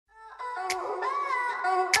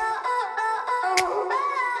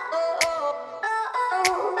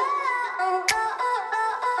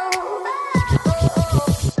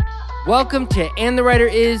Welcome to And the Writer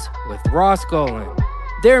Is with Ross Golan.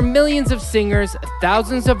 There are millions of singers,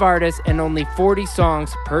 thousands of artists, and only 40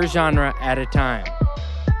 songs per genre at a time.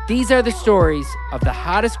 These are the stories of the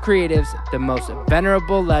hottest creatives, the most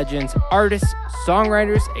venerable legends, artists,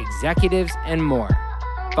 songwriters, executives, and more.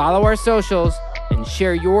 Follow our socials and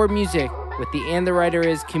share your music with the And the Writer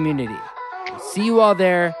Is community. We'll see you all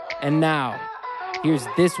there, and now, here's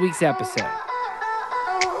this week's episode.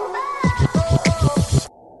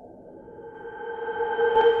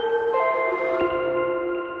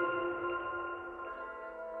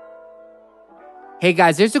 Hey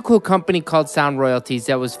guys, there's a cool company called Sound Royalties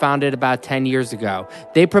that was founded about 10 years ago.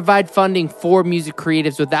 They provide funding for music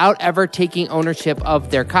creatives without ever taking ownership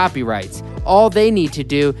of their copyrights. All they need to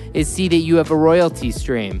do is see that you have a royalty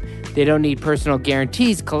stream. They don't need personal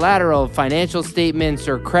guarantees, collateral, financial statements,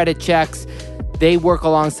 or credit checks. They work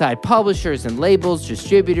alongside publishers and labels,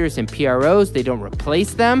 distributors, and PROs. They don't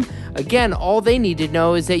replace them. Again, all they need to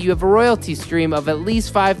know is that you have a royalty stream of at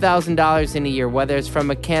least $5,000 in a year, whether it's from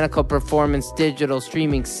mechanical performance, digital,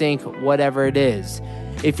 streaming, sync, whatever it is.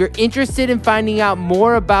 If you're interested in finding out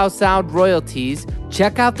more about Sound Royalties,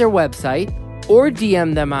 check out their website or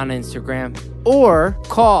DM them on Instagram or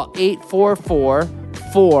call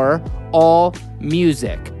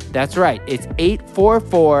 844-4ALL-MUSIC. That's right, it's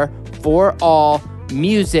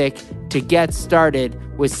 844-4ALL-MUSIC to get started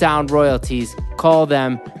with Sound Royalties. Call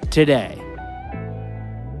them today.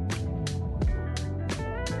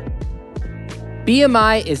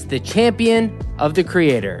 BMI is the champion of the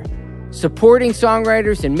creator, supporting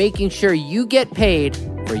songwriters and making sure you get paid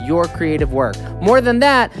for your creative work. More than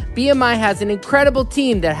that, BMI has an incredible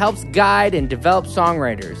team that helps guide and develop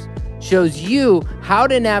songwriters, shows you how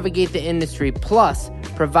to navigate the industry, plus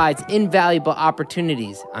provides invaluable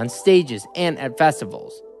opportunities on stages and at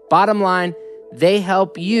festivals. Bottom line, they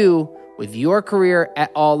help you with your career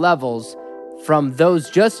at all levels, from those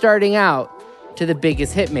just starting out to the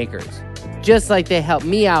biggest hit makers. Just like they helped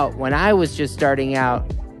me out when I was just starting out,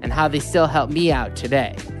 and how they still help me out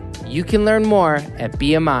today. You can learn more at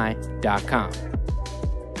BMI.com.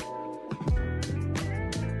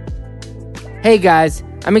 Hey guys,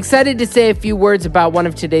 I'm excited to say a few words about one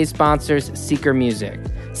of today's sponsors, Seeker Music.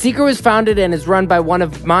 Seeker was founded and is run by one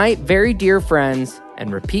of my very dear friends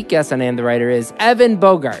and repeat guest on And the Writer Is, Evan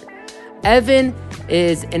Bogart. Evan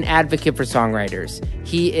is an advocate for songwriters.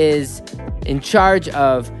 He is in charge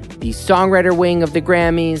of the songwriter wing of the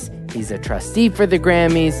Grammys. He's a trustee for the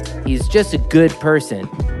Grammys. He's just a good person.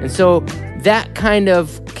 And so that kind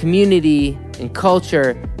of community and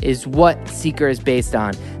culture is what Seeker is based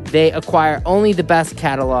on. They acquire only the best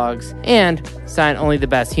catalogs and sign only the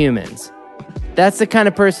best humans. That's the kind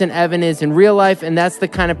of person Evan is in real life, and that's the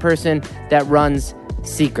kind of person that runs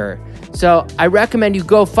Seeker. So I recommend you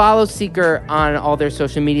go follow Seeker on all their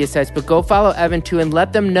social media sites, but go follow Evan too and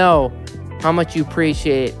let them know how much you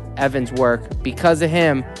appreciate Evan's work. Because of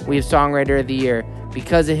him, we have Songwriter of the Year.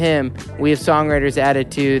 Because of him, we have songwriters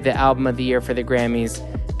added to the Album of the Year for the Grammys.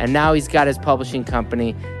 And now he's got his publishing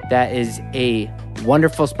company that is a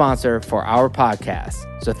wonderful sponsor for our podcast.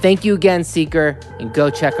 So thank you again, Seeker, and go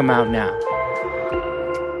check them out now.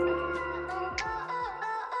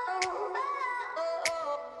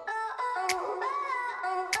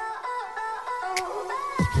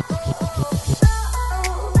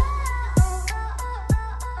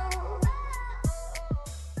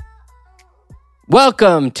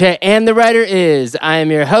 Welcome to And the Writer Is. I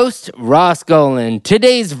am your host, Ross Golan.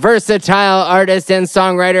 Today's versatile artist and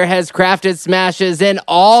songwriter has crafted smashes in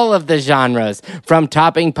all of the genres, from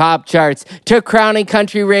topping pop charts to crowning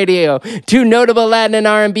country radio to notable Latin and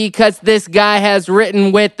R&B cuts. This guy has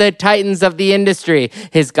written with the titans of the industry.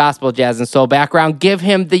 His gospel, jazz, and soul background give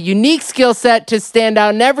him the unique skill set to stand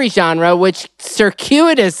out in every genre, which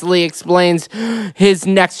circuitously explains his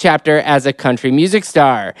next chapter as a country music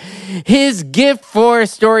star. His gift for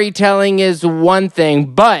storytelling is one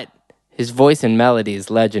thing, but his voice and melody is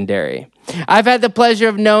legendary. I've had the pleasure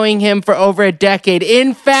of knowing him for over a decade.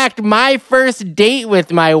 In fact, my first date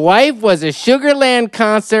with my wife was a Sugarland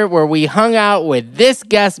concert where we hung out with this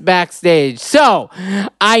guest backstage. So,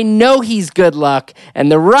 I know he's good luck,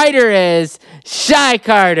 and the writer is Shy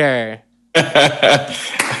Carter.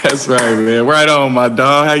 That's right, man. Right on, my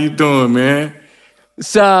dog. How you doing, man?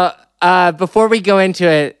 So, before we go into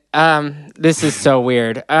it, this is so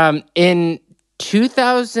weird. In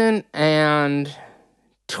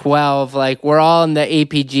 2012, like, we're all in the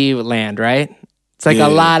APG land, right? It's like a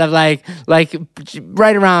lot of like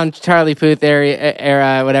right around Charlie Puth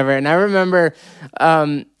era, whatever. And I remember,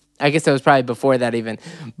 I guess it was probably before that even,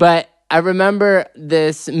 but I remember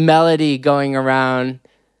this melody going around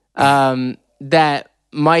that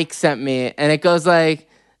Mike sent me, and it goes like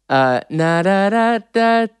na da da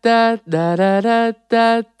da da da da da da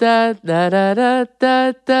da da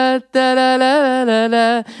da da da da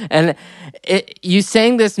da, and you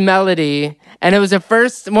sang this melody, and it was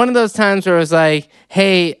one of those times where it was like,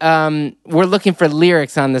 hey, we're looking for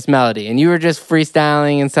lyrics on this melody, and you were just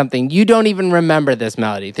freestyling and something. You don't even remember this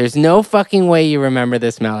melody. There's no fucking way you remember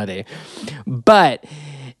this melody, but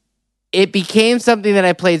it became something that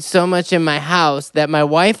I played so much in my house that my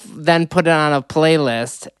wife then put it on a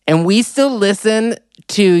playlist, and we still listen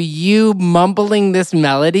to you mumbling this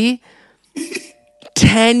melody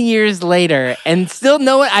 10 years later, and still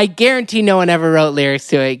I guarantee no one ever wrote lyrics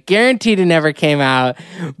to it. Guaranteed it never came out.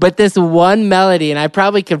 But this one melody, and I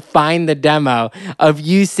probably could find the demo of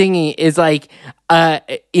you singing, is like,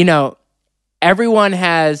 everyone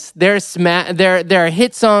has there are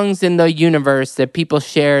hit songs in the universe that people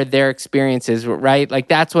share their experiences, right? Like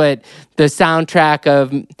that's what the soundtrack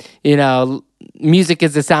of, music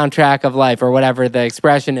is the soundtrack of life, or whatever the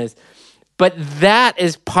expression is. But that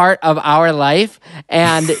is part of our life,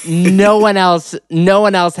 and no one else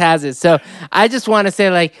has it. So I just want to say,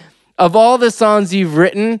 like, of all the songs you've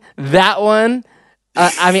written, that one,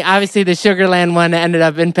 obviously the Sugarland one ended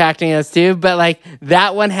up impacting us too, but like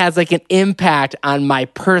that one has like an impact on my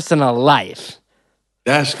personal life.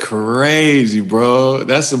 That's crazy, bro.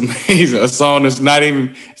 That's amazing. A song that's not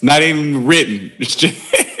even written.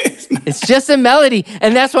 It's just a melody,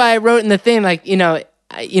 and that's why I wrote in the thing, like,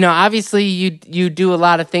 obviously you do a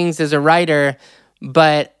lot of things as a writer,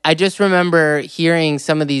 but I just remember hearing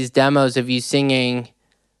some of these demos of you singing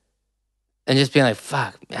and just being like,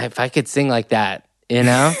 fuck, if I could sing like that.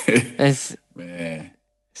 It's man,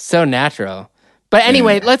 so natural. But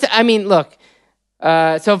anyway, look.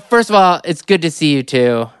 So first of all, it's good to see you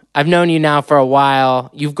too. I've known you now for a while.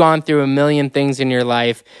 You've gone through a million things in your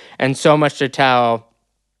life and so much to tell.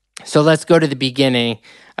 So let's go to the beginning.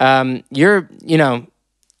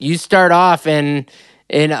 You start off in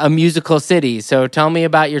a musical city. So tell me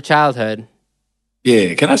about your childhood.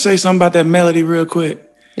 Yeah, can I say something about that melody real quick?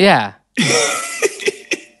 Yeah.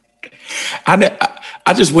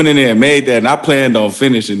 I just went in there and made that, and I planned on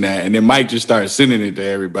finishing that, and then Mike just started sending it to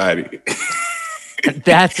everybody.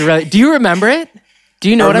 That's really... Do you remember it? Do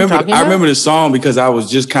you know what I'm talking about? I remember the song because I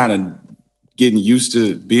was just kind of getting used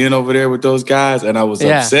to being over there with those guys, and I was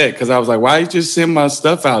upset because I was like, why you just send my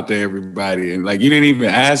stuff out to everybody? And like, you didn't even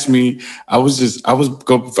ask me. I was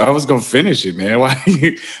gonna finish it, man. Why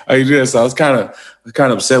you do that? So I was kind of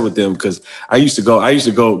upset with them because I used to go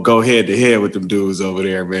head to head with them dudes over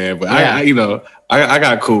there, man. But I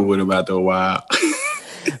got cool with them after a while.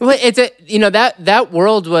 Well, it's that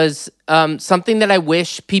world was something that I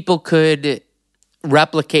wish people could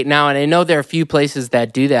replicate now, and I know there are a few places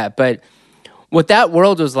that do that, but what that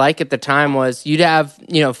world was like at the time was you'd have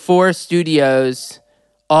 4 studios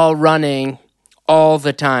all running all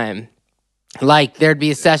the time. Like there'd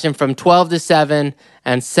be a session from 12 to 7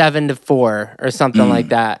 and 7 to 4 or something like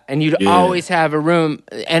that, and you'd always have a room.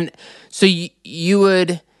 And so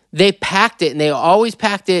they packed it, and they always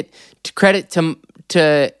packed it, to credit to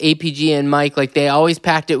APG and Mike, like they always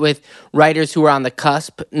packed it with writers who were on the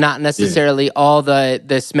cusp, not necessarily all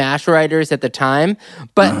the smash writers at the time,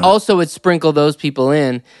 but also would sprinkle those people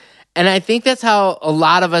in. And I think that's how a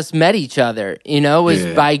lot of us met each other, was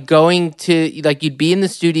by going to, like, you'd be in the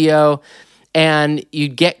studio and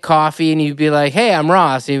you'd get coffee and you'd be like, hey, I'm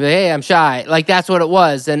Ross. And you'd be like, hey, I'm Shy. Like, that's what it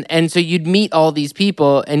was. And so you'd meet all these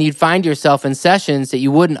people and you'd find yourself in sessions that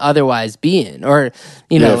you wouldn't otherwise be in. Or,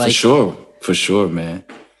 like... For sure, man.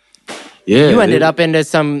 Yeah. You ended up into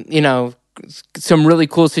some really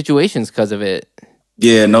cool situations because of it.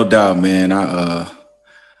 Yeah, no doubt, man. I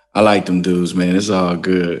like them dudes, man. It's all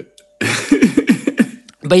good.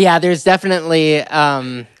 But yeah, there's definitely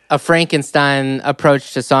a Frankenstein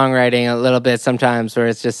approach to songwriting a little bit sometimes, where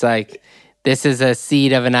it's just like, this is a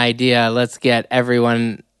seed of an idea. Let's get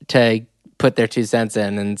everyone to put their 2 cents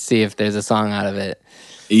in and see if there's a song out of it.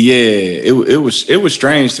 Yeah, it was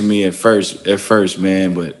strange to me at first,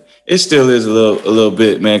 man, but it still is a little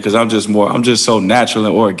bit, man, because I'm just so natural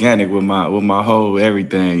and organic with my whole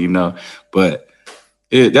everything, But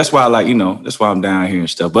that's why I like, that's why I'm down here and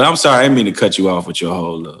stuff. But I'm sorry, I didn't mean to cut you off with your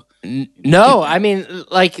whole No, I mean,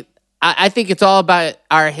 like, I think it's all about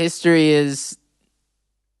our history as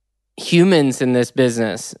humans in this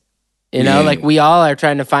business. Like we all are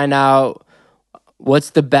trying to find out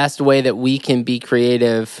what's the best way that we can be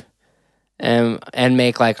creative and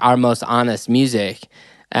make like our most honest music.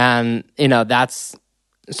 And, that's,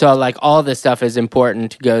 so like all this stuff is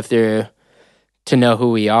important to go through to know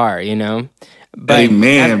who we are, But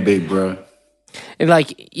Amen, big bro. And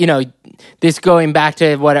like, you know, this going back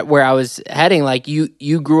to where I was heading, like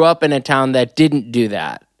you grew up in a town that didn't do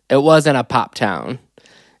that. It wasn't a pop town,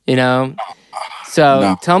 you know? So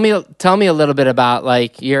No. tell me a little bit about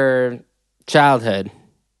like your childhood.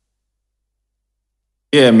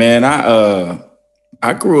 Yeah, man. I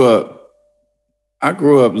grew up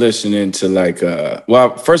listening to like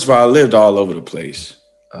well, first of all, I lived all over the place.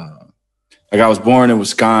 Like I was born in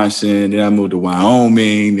Wisconsin, then I moved to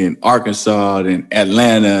Wyoming, then Arkansas, then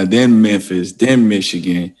Atlanta, then Memphis, then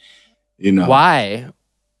Michigan. You know. Why?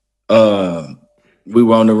 We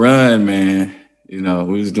were on the run, man. You know,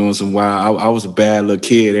 we was doing some wild. I was a bad little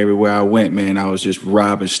kid everywhere I went, man. I was just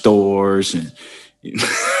robbing stores and. You know.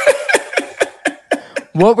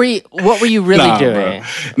 What were you really doing?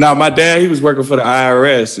 No, my dad, he was working for the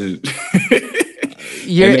IRS.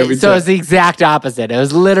 So it's the exact opposite. It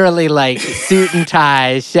was literally like suit and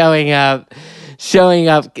tie, showing up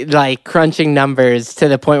like crunching numbers to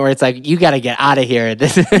the point where it's like, you got to get out of here.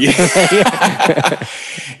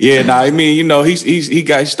 Yeah, no, I mean, you know, he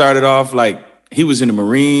got started off like he was in the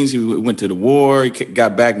Marines. He went to the war. He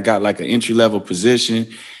got back and got like an entry level position.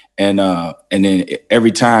 And then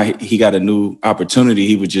every time he got a new opportunity,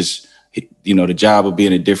 he would just, you know, the job would be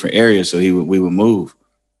in a different area. So we would move.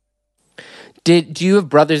 Do you have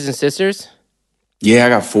brothers and sisters? Yeah, I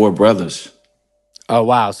got 4 brothers. Oh,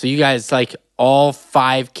 wow. So you guys, like all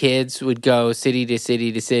 5 kids would go city to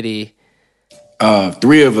city to city.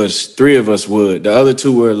 3 of us would. The other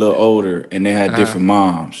 2 were a little older and they had different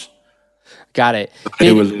moms. Got it.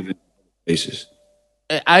 They were living places.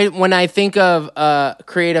 When I think of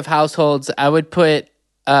creative households, I would put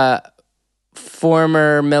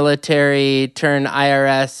former military turned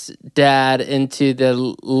IRS dad into the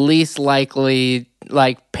least likely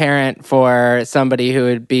like parent for somebody who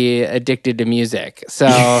would be addicted to music.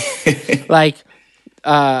 So like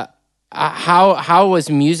how was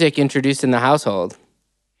music introduced in the household?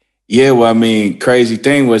 Yeah, well, I mean, crazy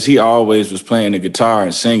thing was he always was playing the guitar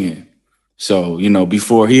and singing. So, you know,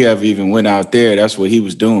 before he ever even went out there, that's what he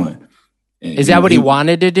was doing. And, is that what he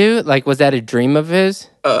wanted to do? Like, was that a dream of his?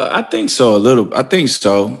 I think so, a little. I think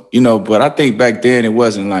so, you know, but I think back then it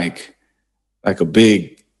wasn't like a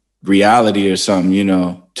big reality or something, you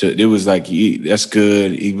know. It was like, that's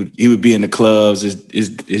good. He would be in the clubs.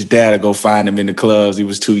 His dad would go find him in the clubs. He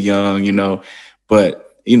was too young, you know.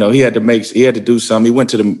 But, you know, he had to do something. He went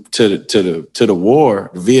to the war,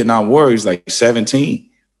 the Vietnam War. He was like 17.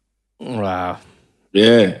 Wow.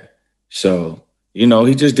 Yeah. So, you know,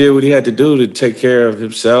 he just did what he had to do to take care of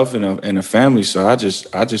himself and a family. So I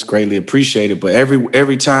just greatly appreciate it. But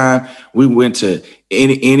every time we went to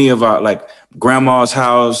any of our like grandma's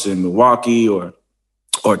house in Milwaukee or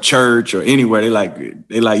church or anywhere, they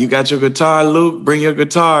like, you got your guitar, Luke? Bring your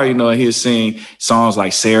guitar, you know, and he'll sing songs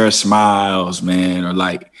like Sarah Smiles, man, or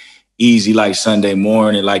like Easy Like Sunday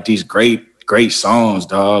Morning, like these great songs,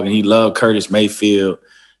 dog. And he loved Curtis Mayfield.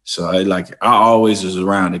 So I always was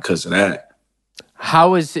around it because of that.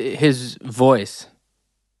 How is his voice?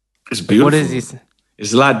 It's beautiful. What is he?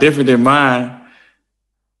 It's a lot different than mine.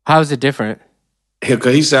 How is it different?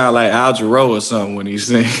 Because he sounds like Al Jarreau or something when he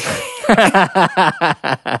sings. That's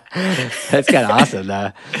kind of awesome,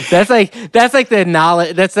 though. That's like the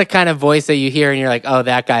knowledge. That's the kind of voice that you hear and you're like, oh,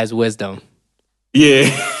 that guy's wisdom. Yeah.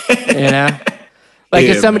 You know? Like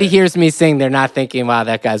if somebody hears me sing, they're not thinking, wow,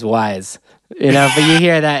 that guy's wise. You know, but you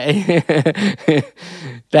hear that.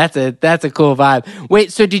 That's a cool vibe.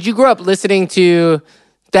 Wait, so did you grow up listening to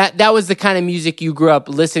that? That was the kind of music you grew up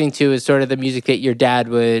listening to, is sort of the music that your dad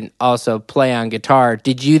would also play on guitar.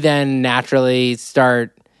 Did you then naturally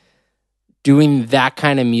start doing that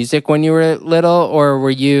kind of music when you were little, or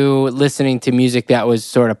were you listening to music that was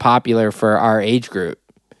sort of popular for our age group?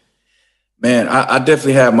 Man, I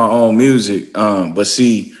definitely had my own music. But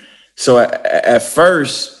see, so at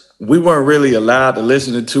first, we weren't really allowed to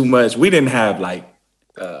listen to too much. We didn't have like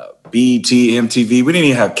BET, MTV. We didn't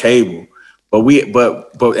even have cable. But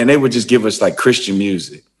and they would just give us like Christian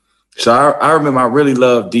music. So I remember I really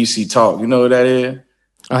loved DC Talk. You know what that is?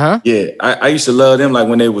 Uh-huh. Yeah, I used to love them like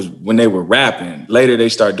when they were rapping. Later they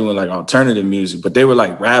started doing like alternative music, but they were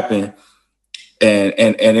like rapping and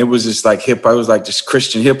it was just like hip hop. It was like just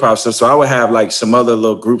Christian hip hop stuff. So I would have like some other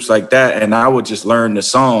little groups like that, and I would just learn the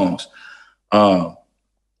songs.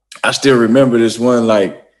 I still remember this one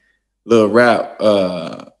like little rap.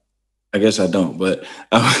 I guess I don't, but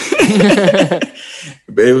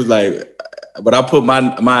but it was like, but I put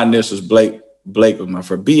my initials Blake Blake was my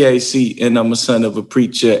first BAC, and I'm a son of a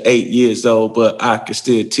preacher, 8 years old, but I can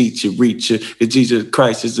still teach you, reach you, because Jesus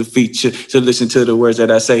Christ is a feature. So listen to the words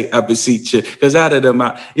that I say, I beseech you, because out of them,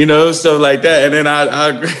 stuff like that. And then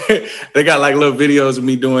I they got like little videos of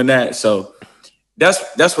me doing that. So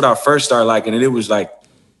that's what I first started liking, and it was like,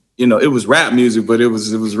 it was rap music, but it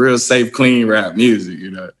was real safe, clean rap music,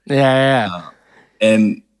 Yeah.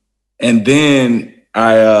 And then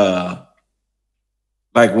I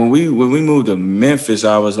like when we moved to Memphis,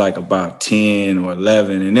 I was like about 10 or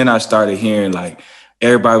 11. And then I started hearing like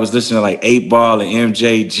everybody was listening to like 8 Ball and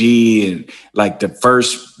MJG and like the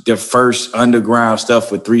first underground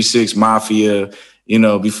stuff with 3 6 Mafia,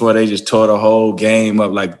 before they just tore the whole game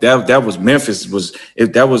up. Like that was Memphis,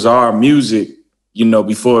 that was our music,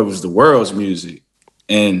 before it was the world's music.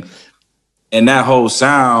 And that whole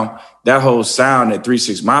sound that 3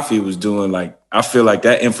 6 Mafia was doing, like, I feel like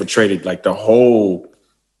that infiltrated like the whole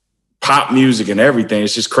pop music and everything.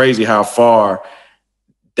 It's just crazy how far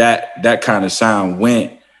that kind of sound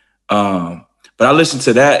went. But I listened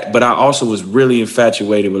to that, but I also was really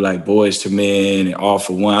infatuated with like Boyz II Men and All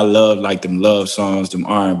For One. I love like them love songs, them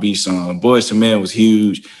R&B songs. Boyz II Men was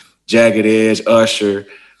huge. Jagged Edge, Usher.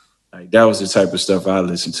 Like that was the type of stuff I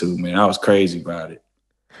listened to, man. I was crazy about it.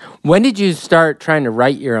 When did you start trying to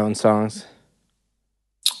write your own songs?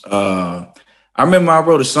 I remember I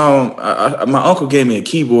wrote a song. My uncle gave me a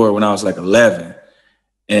keyboard when I was like 11,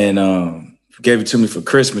 and gave it to me for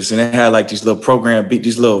Christmas. And it had like these little program beat,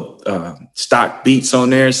 these little stock beats on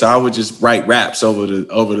there. So I would just write raps over the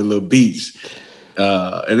little beats,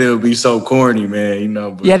 and it would be so corny, man.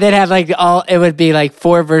 But, yeah, they'd have like it would be like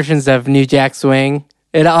 4 versions of New Jack Swing.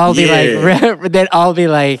 It'd all be they'd all be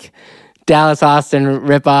like Dallas Austin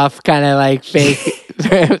ripoff, kind of like fake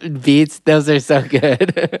beats. Those are so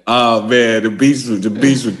good. Oh man, the beats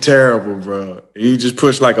were terrible, bro. You just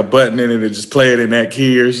push like a button in it and just play it in that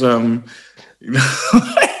key or something.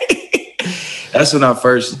 That's when I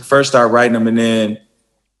first started writing them, and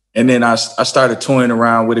then I started toying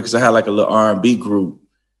around with it because I had like a little R&B group,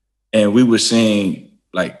 and we would sing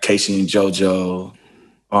like Casey and JoJo,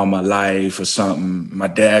 All My Life or something. My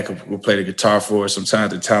dad would play the guitar for us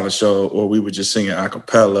sometimes at the talent show, or we would just sing it a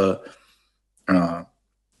cappella.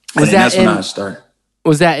 That's when I started.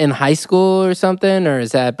 Was that in high school or something, or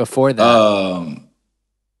is that before that?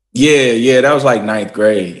 Yeah, that was like 9th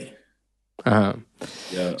grade.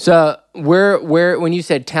 Yeah. So where when you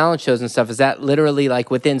said talent shows and stuff, is that literally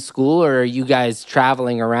like within school, or are you guys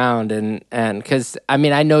traveling around and because I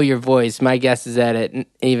mean I know your voice. My guess is that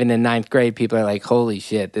even in 9th grade, people are like, "Holy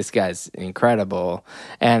shit, this guy's incredible,"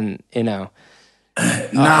 and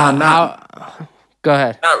Go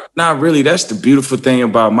ahead. Not really. That's the beautiful thing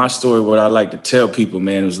about my story. What I like to tell people,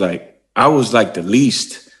 man, was like I was like the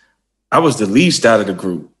least. I was the least out of the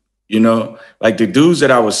group. Like the dudes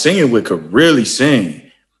that I was singing with could really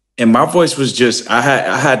sing, and my voice was just I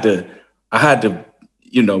had to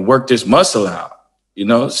work this muscle out.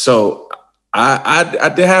 So I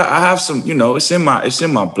have some. It's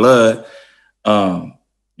in my blood. The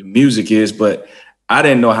music is, but I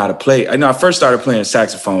didn't know how to play. I first started playing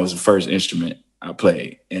saxophone was the first instrument I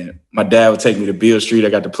played, and my dad would take me to Beale Street. I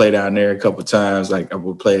got to play down there a couple of times. Like I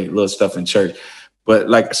would play little stuff in church, but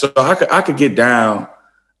like so I could get down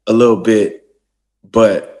a little bit,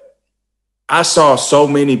 but I saw so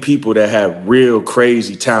many people that had real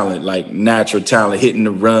crazy talent, like natural talent, hitting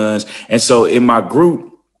the runs. And so in my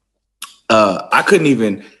group, I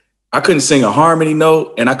couldn't sing a harmony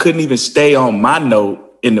note, and I couldn't even stay on my note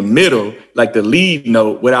in the middle, like the lead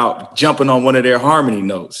note, without jumping on one of their harmony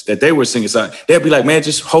notes that they were singing. So they'd be like, man,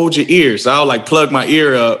 just hold your ear. So I'll like plug my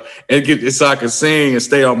ear up and get it so I can sing and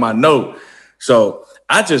stay on my note. So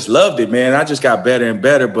I just loved it, man. I just got better and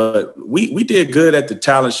better. But we did good at the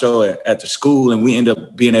talent show at the school, and we ended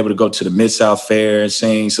up being able to go to the Mid-South Fair and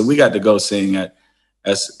sing. So we got to go sing at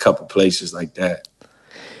a couple places like that.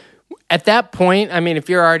 At that point, I mean, if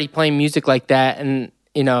you're already playing music like that and,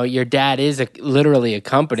 your dad is literally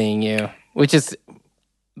accompanying you, which is,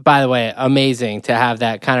 by the way, amazing to have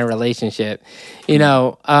that kind of relationship,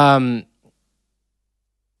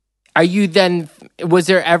 are you then, was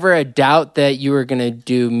there ever a doubt that you were going to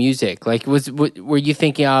do music? Like, were you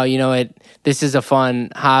thinking, this is a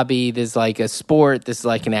fun hobby, this is like a sport, this is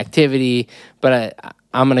like an activity, but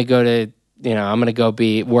I'm going to go to, I'm going to go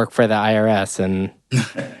work for the IRS and,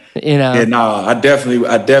 Yeah, no, I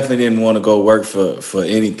definitely didn't want to go work for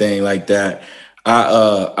anything like that.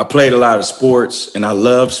 I played a lot of sports, and I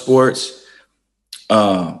loved sports.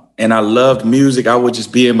 And I loved music. I would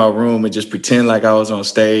just be in my room and just pretend like I was on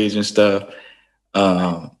stage and stuff,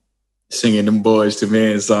 singing them Boyz II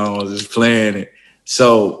Men songs, just playing it.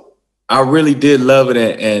 So I really did love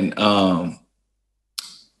it.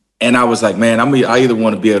 And I was like, man, I either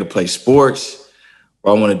want to be able to play sports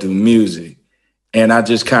or I want to do music. And I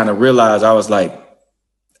just kind of realized, I was like,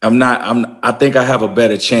 I think I have a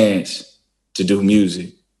better chance to do music.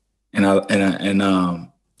 And I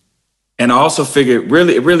also figured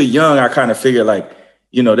really young, I kind of figured like,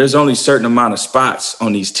 there's only a certain amount of spots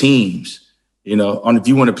on these teams, if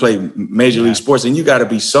you want to play major league sports, and you got to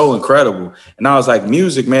be so incredible. And I was like,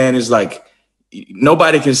 music, man, is like,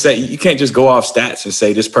 nobody can say, you can't just go off stats and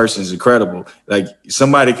say this person's incredible. Like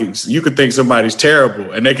you could think somebody's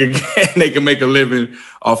terrible and they can make a living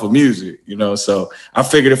off of music, So I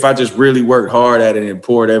figured if I just really worked hard at it and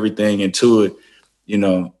poured everything into it,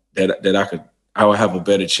 that I would have a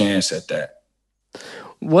better chance at that.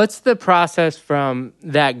 What's the process from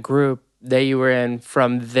that group that you were in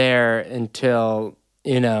from there until,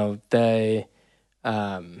 they,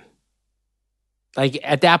 like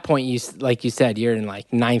at that point, like you said, you're in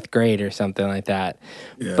like 9th grade or something like that.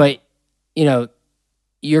 Yeah. But,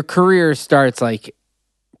 your career starts like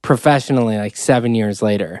professionally like 7 years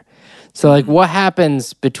later. So like what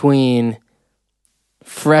happens between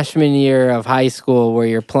freshman year of high school where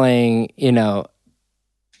you're playing,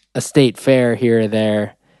 a state fair here or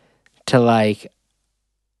there to like,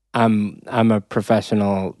 I'm a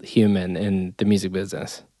professional human in the music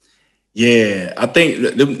business? Yeah, I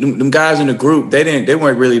think them guys in the group, they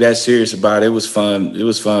weren't really that serious about it. It was fun. It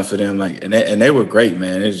was fun for them. Like, and they were great,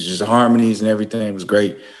 man. It was just harmonies and everything was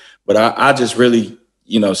great. But I just really,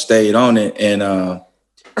 stayed on it. And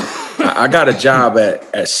I got a job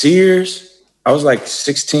at Sears. I was like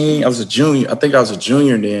 16. I was a junior. I think I was a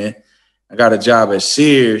junior then. I got a job at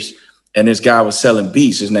Sears, and this guy was selling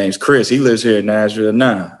beats. His name's Chris. He lives here in Nashville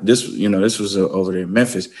now. This was over there in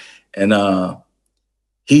Memphis, and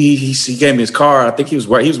he gave me his car. I think he was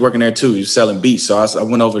working there too. He was selling beats. So I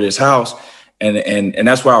went over to his house, and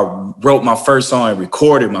that's where I wrote my first song and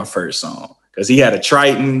recorded my first song, because he had a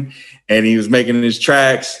Triton and he was making his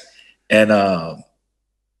tracks, and he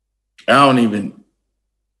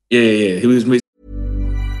was.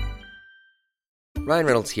 Ryan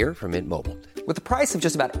Reynolds here from Mint Mobile. With the price of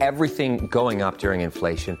just about everything going up during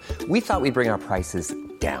inflation, we thought we'd bring our prices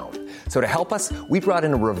down. So to help us, we brought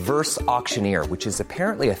in a reverse auctioneer, which is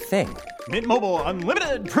apparently a thing. Mint Mobile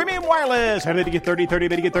Unlimited Premium Wireless. How to get 30, 30,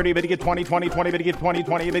 bit to get 30, bit to get 20, 20, 20, bit to get 20,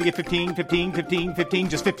 20, bit to get 15, 15, 15, 15,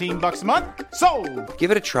 just $15 a month? Sold!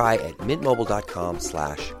 Give it a try at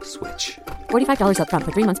mintmobile.com/switch. $45 up front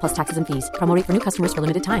for 3 months plus taxes and fees. Promo rate for new customers for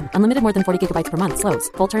limited time. Unlimited more than 40 gigabytes per month. Slows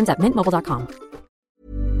full terms at mintmobile.com.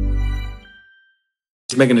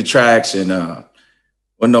 Making the tracks, and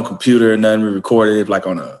wasn't no computer or nothing. We recorded it like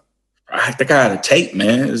I think I had a tape,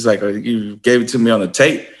 man. It's like you gave it to me on a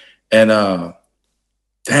tape, and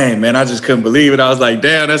dang, man, I just couldn't believe it. I was like,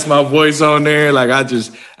 damn, that's my voice on there. Like I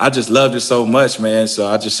just loved it so much, man. So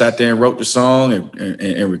I just sat there and wrote the song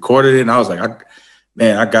and recorded it, and I was like, I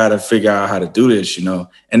gotta figure out how to do this,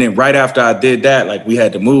 And then right after I did that, like we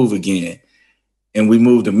had to move again, and we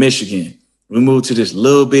moved to Michigan. We moved to this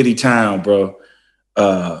little bitty town, bro.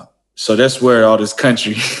 So that's where all this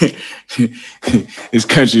country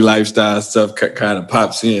lifestyle stuff kind of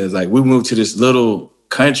pops in. It's like we moved to this little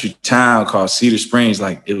country town called Cedar Springs.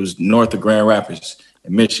 Like it was north of Grand Rapids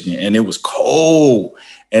in Michigan, and it was cold,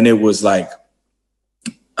 and it was like,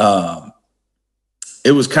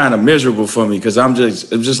 it was kind of miserable for me because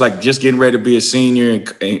it was just getting ready to be a senior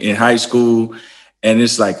in high school, and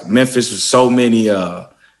it's like Memphis was so many.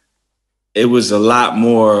 It was a lot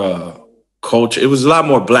more. Culture. It was a lot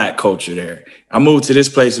more black culture there. I moved to this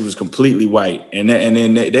place, it was completely white. And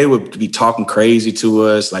then they would be talking crazy to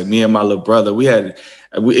us, like me and my little brother.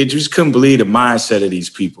 It just couldn't believe the mindset of these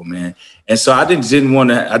people, man. And so I just didn't want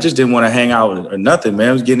to hang out or nothing, man.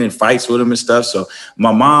 I was getting in fights with them and stuff. So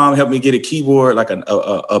my mom helped me get a keyboard, like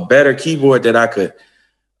a better keyboard that I could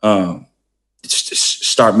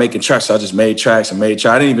start making tracks. So I just made tracks. I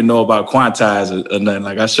didn't even know about Quantize or nothing.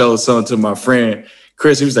 Like I showed something to my friend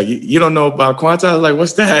Chris, he was like, you don't know about Quantize? I was like,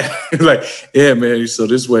 what's that? He was like, yeah, man. So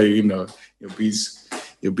this way, your beats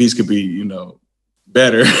could be,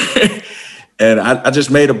 better. And I just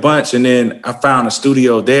made a bunch, and then I found a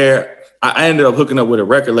studio there. I ended up hooking up with a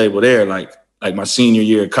record label there, like my senior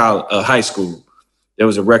year of high school. There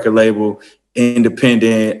was a record label,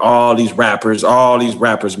 independent, all these rappers,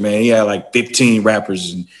 man. He had like 15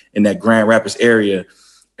 rappers in that Grand Rapids area.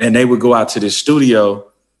 And they would go out to this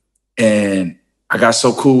studio, and I got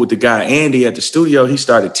so cool with the guy, Andy, at the studio. He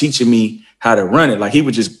started teaching me how to run it. Like he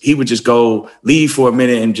would just go leave for a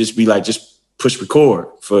minute and just be like, just push record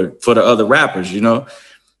for the other rappers,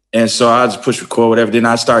 And so I just push record, whatever. Then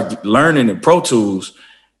I started learning in Pro Tools,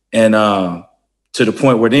 And to the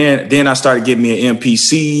point where then I started getting me an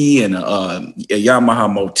MPC and a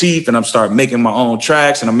Yamaha Motif, and I'm starting making my own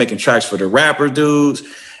tracks, and I'm making tracks for the rapper dudes.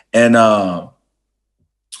 And then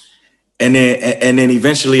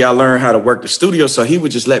eventually I learned how to work the studio. So he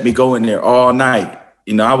would just let me go in there all night.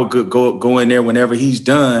 You know, I would go in there whenever he's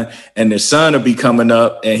done, and the sun would be coming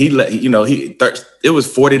up, and it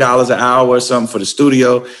was $40 an hour or something for the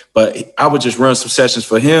studio, but I would just run some sessions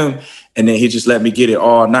for him, and then he just let me get it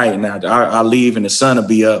all night. And I leave, and the sun will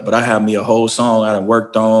be up, but I have me a whole song I done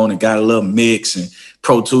worked on and got a little mix and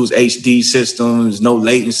Pro Tools HD systems, no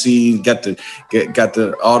latency, got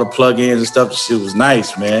all the plugins and stuff. The shit was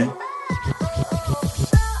nice, man.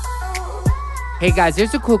 Hey guys,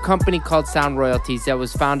 there's a cool company called Sound Royalties that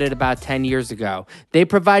was founded about 10 years ago. They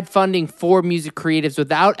provide funding for music creatives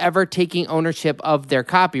without ever taking ownership of their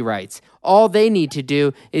copyrights. All they need to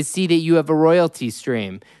do is see that you have a royalty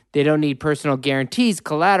stream. They don't need personal guarantees,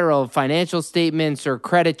 collateral, financial statements, or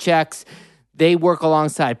credit checks. They work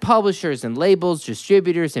alongside publishers and labels,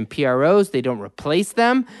 distributors, and PROs. They don't replace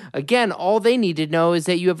them. Again, all they need to know is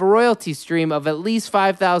that you have a royalty stream of at least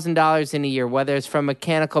 $5,000 in a year, whether it's from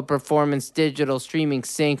mechanical performance, digital, streaming,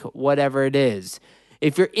 sync, whatever it is.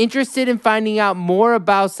 If you're interested in finding out more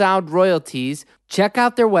about Sound Royalties, check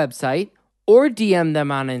out their website or DM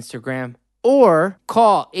them on Instagram or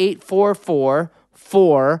call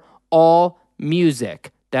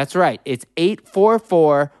 844-4ALL-MUSIC. That's right. It's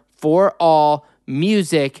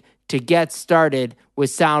 844-4ALL-MUSIC to get started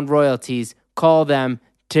with Sound Royalties. Call them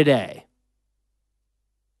today.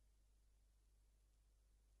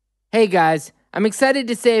 Hey guys, I'm excited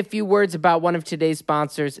to say a few words about one of today's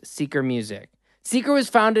sponsors, Seeker Music. Seeker was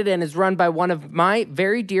founded and is run by one of my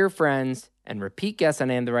very dear friends and repeat guest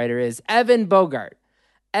on And the Writer is Evan Bogart.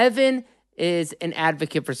 Evan is an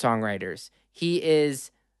advocate for songwriters. He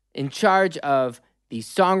is in charge of the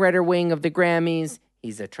songwriter wing of the Grammys.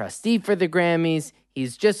 He's a trustee for the Grammys.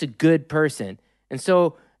 He's just a good person. And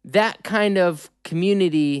so that kind of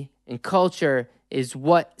community and culture is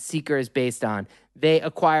what Seeker is based on. They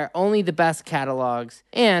acquire only the best catalogs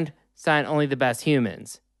and sign only the best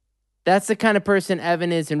humans. That's the kind of person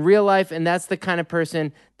Evan is in real life, and that's the kind of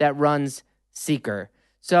person that runs Seeker.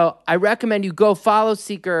 So I recommend you go follow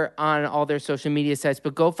Seeker on all their social media sites,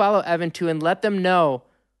 but go follow Evan too and let them know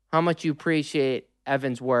how much you appreciate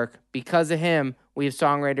Evan's work. Because of him, we have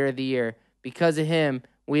Songwriter of the Year. Because of him,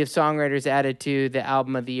 we have songwriters added to the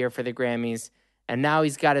Album of the Year for the Grammys. And now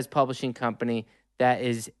he's got his publishing company that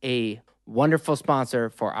is a wonderful sponsor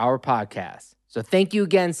for our podcast. So thank you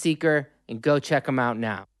again, Seeker, and go check them out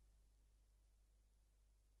now.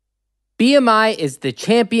 BMI is the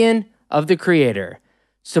champion of the creator,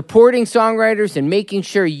 supporting songwriters and making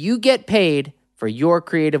sure you get paid for your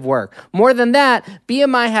creative work. More than that,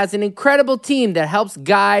 BMI has an incredible team that helps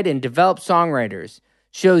guide and develop songwriters,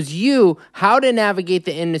 shows you how to navigate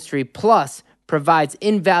the industry, plus provides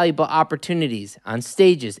invaluable opportunities on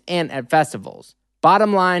stages and at festivals.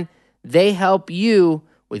 Bottom line, they help you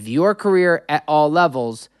with your career at all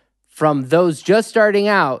levels, from those just starting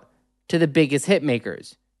out to the biggest hit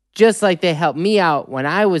makers. Just like they helped me out when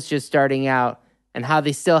I was just starting out, and how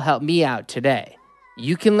they still help me out today.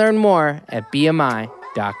 You can learn more at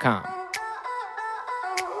BMI.com.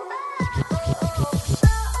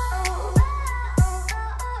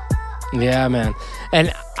 Yeah, man.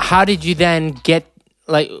 And how did you then get,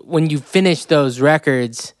 like, when you finished those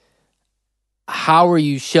records, how were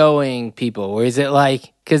you showing people? Or is it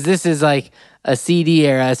like, because this is like a CD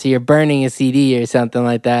era, so you're burning a CD or something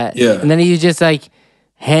like that. Yeah. And then you just like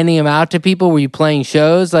handing them out to people? Were you playing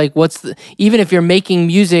shows? Like, even if you're making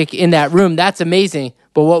music in that room, that's amazing.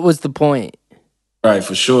 But what was the point? Right,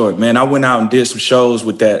 for sure, man. I went out and did some shows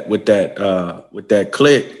with that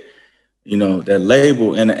clique, you know, that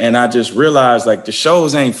label, and I just realized, like, the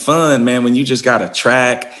shows ain't fun, man. When you just got a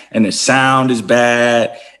track and the sound is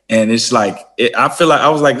bad, and it's like I feel like I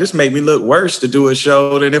was like, this made me look worse to do a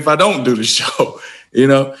show than if I don't do the show, you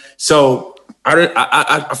know. So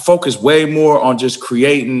I focus way more on just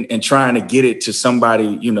creating and trying to get it to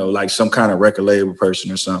somebody, you know, like some kind of record label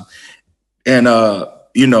person or something. And,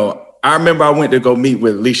 you know, I remember I went to go meet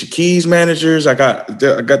with Alicia Keys' managers. I got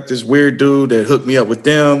this weird dude that hooked me up with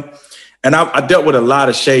them. And I dealt with a lot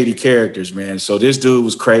of shady characters, man. So this dude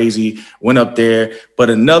was crazy, went up there.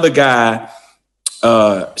 But another guy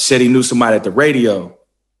said he knew somebody at the radio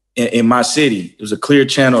in my city. It was a Clear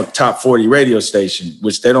Channel top 40 radio station,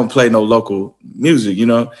 which they don't play no local music, you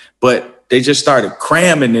know, but they just started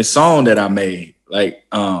cramming this song that I made. Like,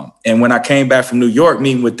 and when I came back from New York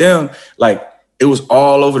meeting with them, like, it was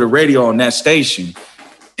all over the radio on that station.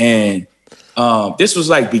 And This was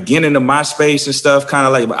like beginning of MySpace and stuff, kind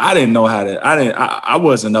of like, but I didn't know how to, I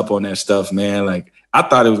wasn't up on that stuff, man. Like, I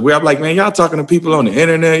thought it was weird. I'm like, man, y'all talking to people on the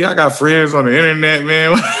internet. Y'all got friends on the internet,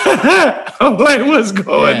 man. I'm like, what's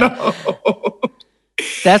going on?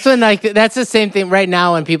 That's when, like, that's the same thing right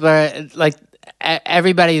now when people are like,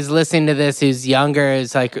 everybody's listening to this who's younger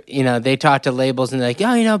is like, you know, they talk to labels and they're like,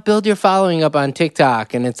 oh, you know, build your following up on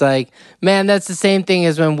TikTok. And it's like, man, that's the same thing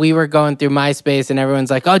as when we were going through MySpace and everyone's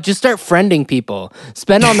like, oh, just start friending people.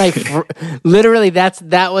 Spend all night. Literally,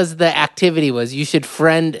 that was the activity was you should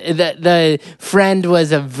friend. The friend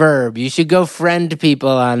was a verb. You should go friend people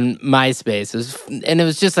on MySpace. It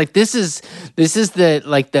was just like, this is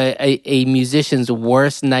a musician's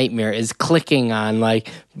worst nightmare is clicking on like,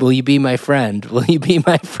 will you be my friend? Will you be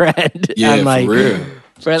my friend? Yeah, like, for real.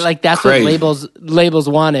 But like that's crazy. What labels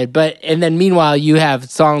wanted. But and then meanwhile you have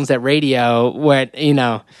songs at radio where, you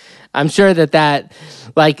know, I'm sure that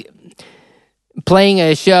like playing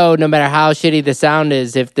a show, no matter how shitty the sound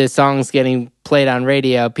is, if the song's getting played on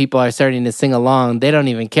radio, people are starting to sing along. They don't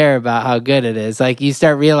even care about how good it is. Like you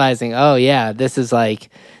start realizing, oh yeah, this is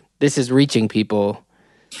reaching people.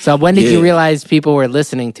 So when did you realize people were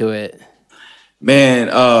listening to it? Man,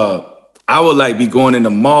 I would like be going in the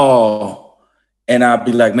mall and I'd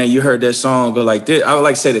be like, man, you heard that song go like this. I would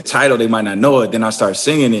like say the title, they might not know it. Then I start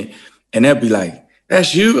singing it and they'd be like,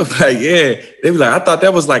 that's you? I'm like, yeah. They'd be like, I thought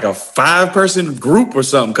that was like a 5-person group or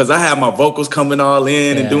something because I had my vocals coming all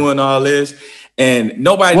in and doing all this and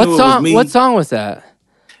nobody knew it was me. What song was that?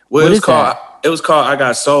 Well, it was called I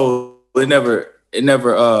Got Soul. It never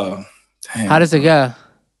damn. How does it go?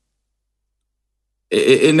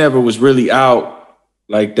 It never was really out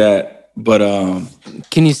like that, but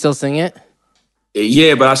can you still sing it?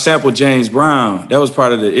 Yeah, but I sampled James Brown. That was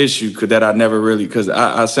part of the issue that I never really, because it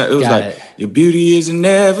was like, your beauty is an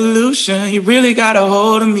evolution. You really got a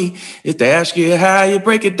hold of me. If they ask you how you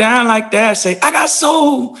break it down like that, say, I got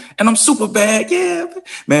soul and I'm super bad. Yeah,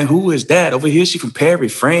 man, who is that? Over here, she from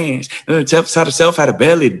Paris, France. Taught herself how to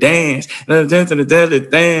belly dance. And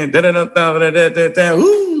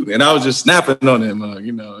I was just snapping on him.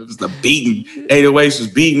 You know, it was the beating. 808s was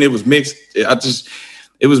beating. It was mixed.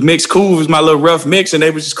 It was mixed cool. It was my little rough mix, and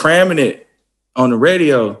they were just cramming it on the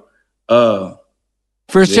radio. For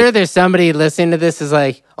sure, there's somebody listening to this is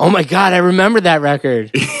like, oh my God, I remember that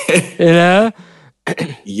record. You know?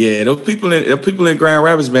 Yeah, those people in Grand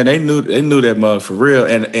Rapids, man, they knew that mug for real.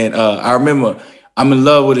 And I remember I'm in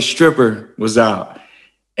Love with a Stripper was out.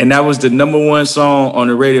 And that was the #1 song on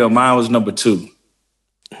the radio. Mine was #2.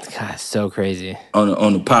 God, so crazy.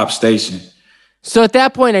 On the pop station. So at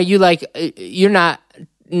that point, are you like, you're not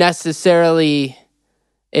necessarily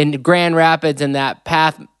in Grand Rapids and that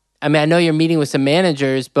path? I mean, I know you're meeting with some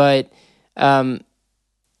managers, but I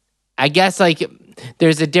guess like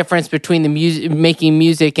there's a difference between the making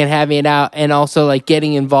music and having it out and also like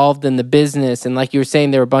getting involved in the business. And like you were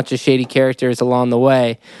saying, there were a bunch of shady characters along the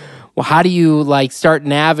way. Well, how do you like start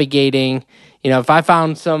navigating, you know, if I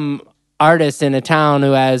found some artist in a town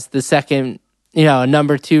who has the second, you know, a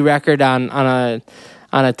 #2 record on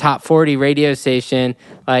a top 40 radio station,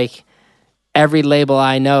 like every label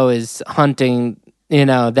I know is hunting, you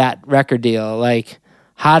know, that record deal. Like,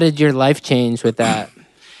 how did your life change with that?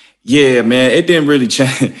 Yeah, man, it didn't really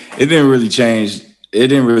change. It didn't really change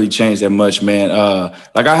that much, man.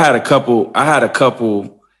 Like I had a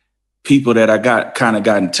couple people that I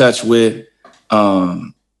got in touch with.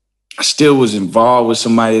 I still was involved with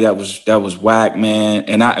somebody that was whack, man.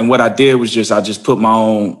 And what I did was I just put my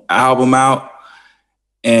own album out,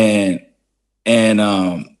 and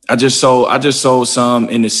I just sold some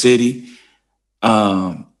in the city,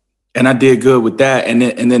 and I did good with that. And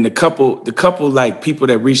then the couple like people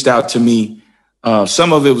that reached out to me,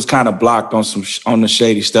 some of it was kind of blocked on the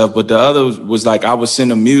shady stuff, but the other was like I was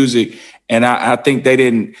sending music, and I think they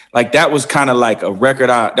didn't like that was kind of like a record.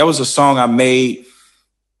 That was a song I made.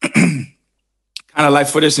 Kind of like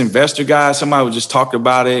for this investor guy, somebody just talked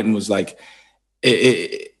about it and was like,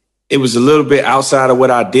 it was a little bit outside of what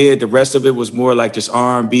I did. The rest of it was more like just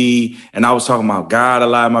R&B, and I was talking about God a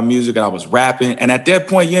lot in my music, and I was rapping. And at that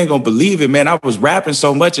point, you ain't gonna believe it, man. I was rapping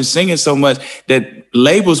so much and singing so much that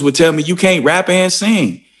labels would tell me, you can't rap and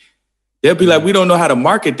sing. They'll be like, we don't know how to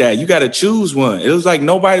market that. You got to choose one. It was like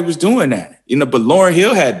nobody was doing that, you know. But Lauryn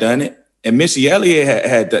Hill had done it. And Missy Elliott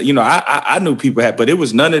had, you know, I knew people had, but it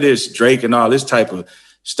was none of this Drake and all this type of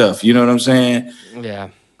stuff. You know what I'm saying? Yeah.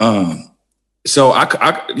 So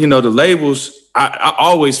I you know, the labels, I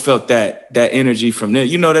always felt that energy from them.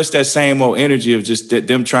 You know, that's that same old energy of just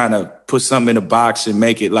them trying to put something in a box and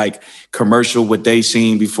make it like commercial, what they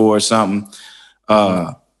seen before or something.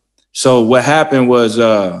 So what happened was,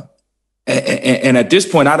 And at this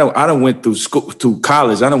point, I don't went through school, through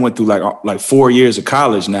college. I don't went through like 4 years of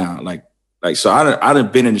college now. Like so, I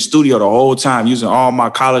done been in the studio the whole time using all my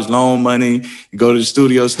college loan money and go to the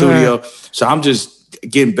studio. So I'm just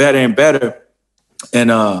getting better and better.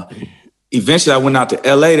 And eventually, I went out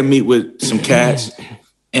to LA to meet with some cats,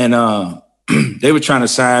 and they were trying to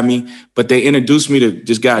sign me, but they introduced me to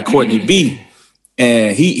this guy Courtney B.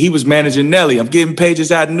 And he was managing Nelly. I'm getting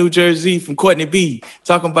pages out in New Jersey from Courtney B.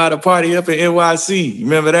 talking about a party up in NYC. You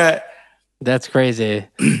remember that? That's crazy.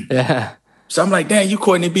 Yeah. So I'm like, damn, you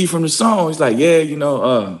Courtney B from the song? He's like, yeah,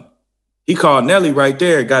 he called Nelly right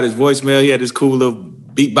there, got his voicemail. He had this cool little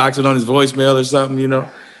beatboxing on his voicemail or something,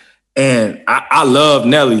 And I love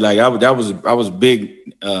Nelly. Like I was a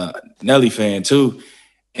big Nelly fan too.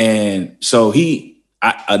 And so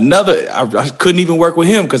I couldn't even work with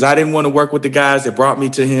him because I didn't want to work with the guys that brought me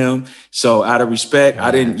to him. So out of respect,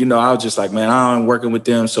 I didn't, I was just like, man, I'm working with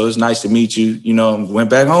them. So it's nice to meet you, went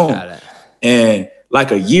back home. And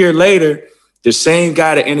like a year later, the same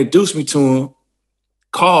guy that introduced me to him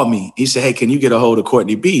called me. He said, hey, can you get a hold of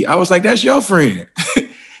Courtney B? I was like, that's your friend.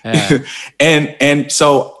 Yeah. And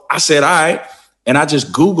so I said, all right. And I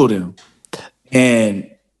just Googled him.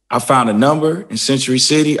 And I found a number in Century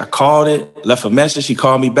City. I called it, left a message. He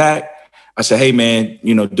called me back. I said, hey, man,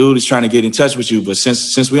 dude is trying to get in touch with you. But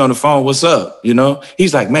since we on the phone, what's up?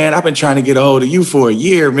 He's like, man, I've been trying to get a hold of you for a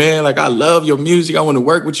year, man. Like, I love your music. I want to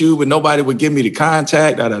work with you, but nobody would give me the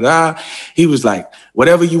contact, He was like,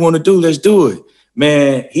 whatever you want to do, let's do it.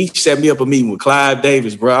 Man, he set me up a meeting with Clive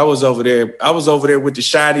Davis, bro. I was over there with the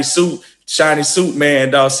shiny suit,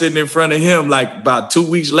 man, dog, sitting in front of him like about 2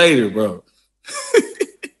 weeks later, bro.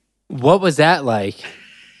 What was that like?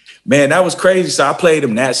 Man, that was crazy. So I played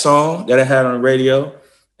him that song that I had on the radio,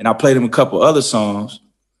 and I played him a couple other songs.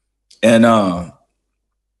 And I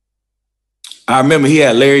remember he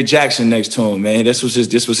had Larry Jackson next to him, man. This was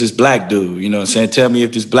his black dude, what I'm saying? Tell me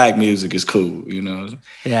if this black music is cool,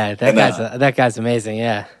 Yeah, that guy's amazing,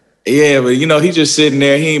 yeah. Yeah, but he just sitting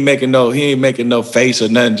there, he ain't making no face or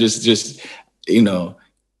nothing, just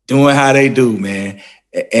doing how they do, man.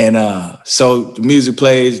 And so the music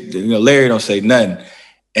plays, Larry don't say nothing.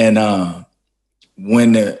 And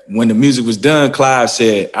when the music was done, Clive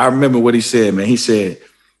said, I remember what he said, man. He said,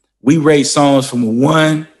 we rate songs from a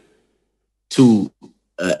 1 to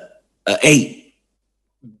a 8.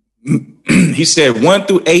 He said 1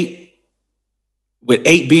 through 8, with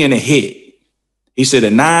 8 being a hit. He said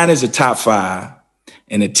a 9 is a top 5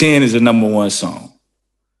 and a 10 is a number 1 song.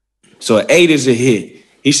 So an 8 is a hit.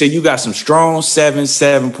 He said, you got some strong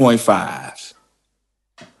 7.5s.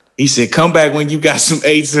 He said, come back when you got some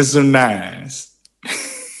 8s and some 9s.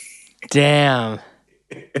 Damn.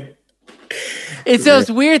 It's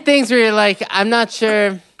those weird things where you're like, I'm not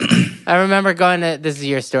sure. I remember this is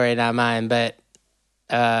your story, not mine, but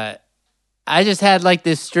I just had like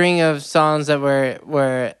this string of songs that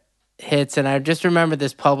were hits, and I just remember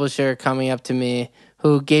this publisher coming up to me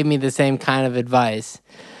who gave me the same kind of advice.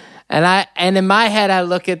 And in my head, I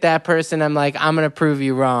look at that person, I'm like, I'm going to prove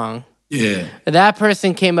you wrong. Yeah. That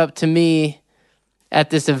person came up to me at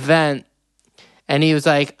this event, and he was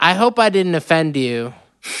like, I hope I didn't offend you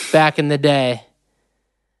back in the day.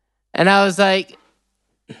 And I was like,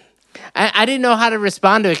 I didn't know how to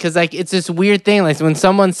respond to it because, like, it's this weird thing. Like, when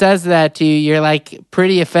someone says that to you, you're, like,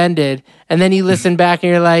 pretty offended. And then you listen back and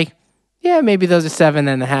you're like, yeah, maybe those are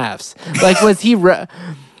 7.5s. Like, was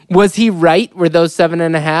he right? Were those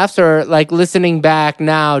 7.5s? Or like listening back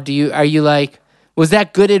now, are you like, was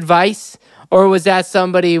that good advice? Or was that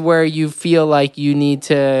somebody where you feel like you need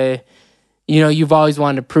to, you've always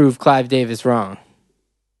wanted to prove Clive Davis wrong?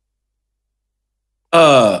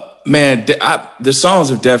 Man, the songs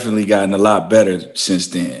have definitely gotten a lot better since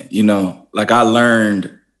then. Like I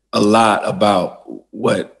learned a lot about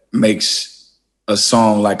what makes a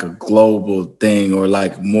song like a global thing or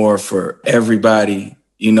like more for everybody.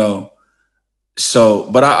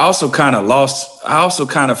 So, but I also kind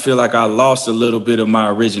of feel like I lost a little bit of my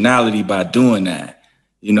originality by doing that,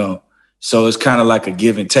 so it's kind of like a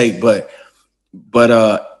give and take, but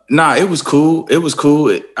nah, it was cool. It was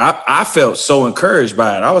cool. I felt so encouraged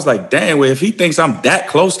by it. I was like, dang, well, if he thinks I'm that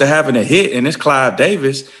close to having a hit and it's Clive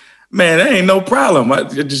Davis, man, that ain't no problem. I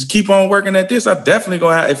just keep on working at this. I'm definitely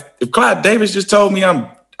going to have, if Clive Davis just told me I'm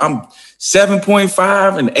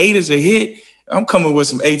 7.5 and 8 is a hit, I'm coming with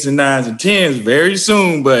some 8s and 9s and 10s very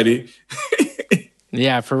soon, buddy.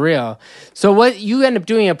 Yeah, for real. So what you end up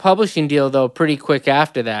doing a publishing deal though pretty quick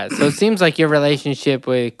after that. So it seems like your relationship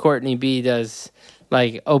with Courtney B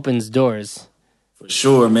opens doors. For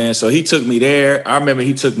sure, man. So he took me there. I remember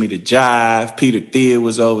he took me to Jive. Peter Thiel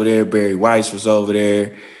was over there. Barry Weiss was over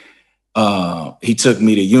there. He took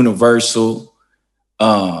me to Universal.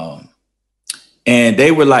 And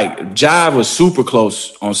they were like, Jive was super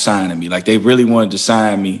close on signing me. Like, they really wanted to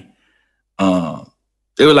sign me.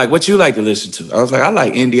 They were like, what you like to listen to? I was like, I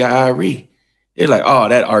like India.Arie. They're like, oh,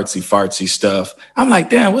 that artsy fartsy stuff. I'm like,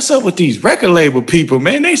 damn, what's up with these record label people,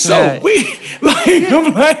 man? They so weak. Like,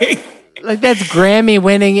 I'm like that's Grammy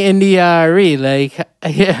winning India.Arie. Like,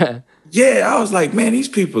 yeah. Yeah, I was like, man, these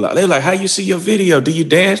people, they're like, how you see your video? Do you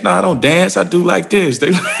dance? No, I don't dance. I do like this.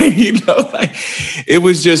 They like, like, it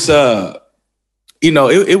was just,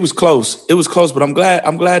 it was close. It was close, but I'm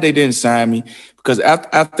glad they didn't sign me, because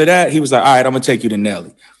after that, he was like, all right, I'm going to take you to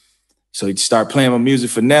Nelly. So he'd start playing my music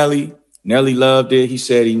for Nelly. Nelly loved it. He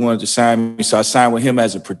said he wanted to sign me. So I signed with him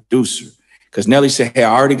as a producer, because Nelly said, hey,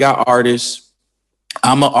 I already got artists.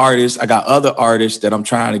 I'm an artist. I got other artists that I'm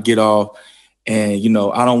trying to get off. And,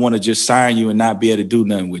 I don't want to just sign you and not be able to do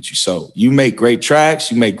nothing with you. So you make great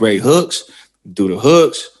tracks. You make great hooks. Do the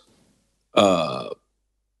hooks,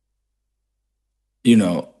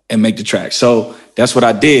 and make the track. So that's what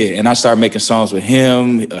I did. And I started making songs with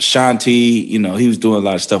him, Ashanti, he was doing a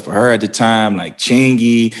lot of stuff for her at the time, like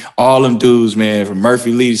Chingy, all them dudes, man, from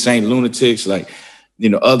Murphy Lee, Saint Lunatics, like,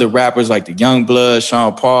 other rappers like the Youngblood,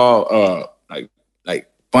 Sean Paul,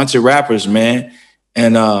 like bunch of rappers, man.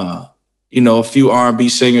 And, a few R&B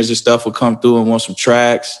singers and stuff would come through and want some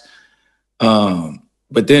tracks.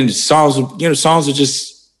 But then songs would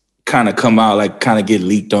just kind of come out, like kind of get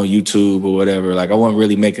leaked on YouTube or whatever. Like, I wasn't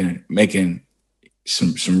really making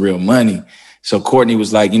some real money. So Courtney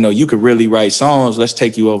was like, you could really write songs. Let's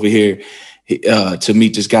take you over here to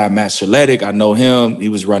meet this guy, Matt Serletic. I know him. He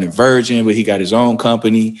was running Virgin, but he got his own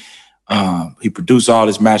company. He produced all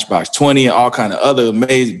his Matchbox 20 and all kind of other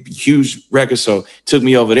amazing, huge records. So took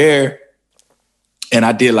me over there, and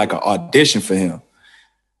I did like an audition for him.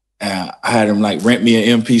 I had him like rent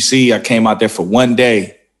me an MPC. I came out there for one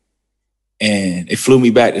day, and it flew me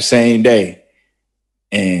back the same day.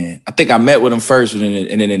 And I think I met with him first, and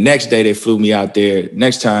then the next day they flew me out there.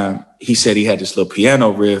 Next time, he said he had this little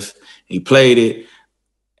piano riff. He played it.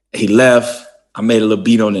 He left. I made a little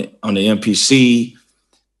beat on the MPC.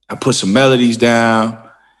 I put some melodies down.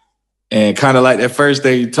 And kind of like that first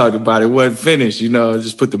thing you talked about, it wasn't finished,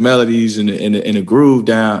 just put the melodies in the groove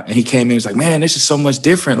down. And he came in and was like, man, this is so much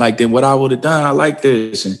different than what I would have done. I like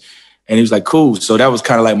this. And he was like, cool. So that was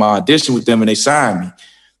kind of like my audition with them, and they signed me.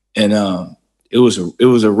 And it was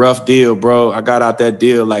a rough deal, bro. I got out that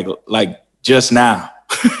deal like just now.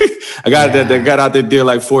 I got out that deal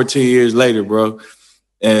like 14 years later, bro.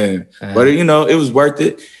 And but it was worth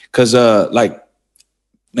it, because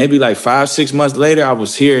maybe like 5-6 months later, I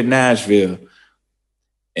was here in Nashville,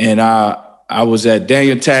 and I was at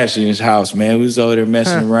Daniel Tashian's house, man. We was over there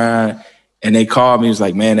messing around, and they called me. It was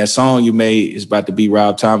like, man, that song you made is about to be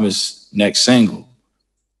Rob Thomas' next single.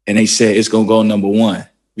 And they said it's going to go number one.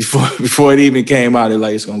 Before it even came out, they're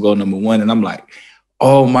like, it's going to go number one. And I'm like,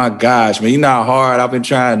 oh my gosh, man, you know how hard I've been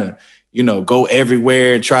trying to, go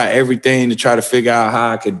everywhere and try everything to try to figure out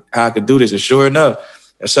how I could do this. And sure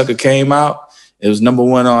enough, that sucker came out. It was number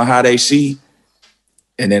one on How They See.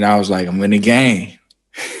 And then I was like, I'm in the game.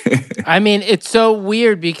 I mean, it's so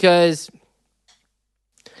weird because,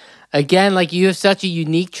 again, like, you have such a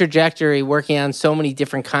unique trajectory working on so many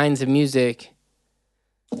different kinds of music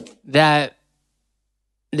that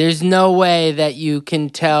there's no way that you can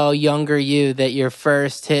tell younger you that your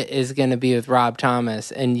first hit is going to be with Rob Thomas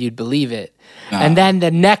and you'd believe it. And then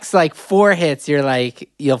the next 4 hits,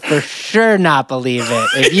 you'll for sure not believe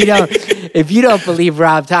it. If you don't believe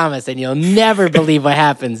Rob Thomas, then you'll never believe what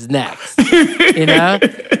happens next.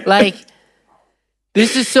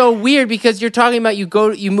 This is so weird, because you're talking about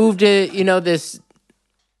you move to, this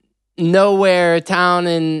nowhere town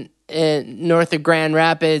in north of Grand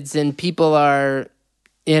Rapids, and people are,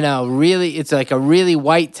 really, it's like a really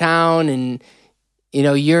white town, and,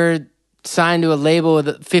 you're signed to a label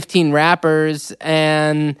with 15 rappers,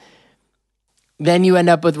 and then you end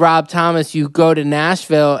up with Rob Thomas. You go to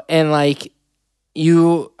Nashville, and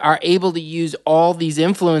you are able to use all these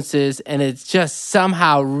influences, and it just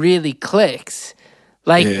somehow really clicks.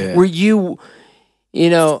 Were you,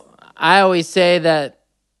 I always say that,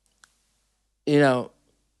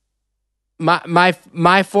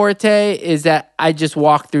 my forte is that I just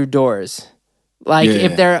walk through doors.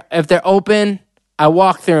 If they're open, I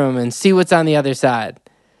walk through them and see what's on the other side.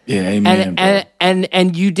 Yeah, amen.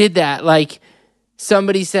 And you did that.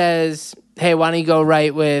 Somebody says, "Hey, why don't you go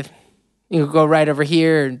right over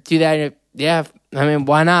here and do that?" Yeah, I mean,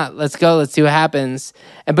 why not? Let's go. Let's see what happens.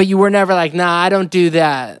 But you were never like, "Nah, I don't do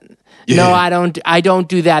that. no, I don't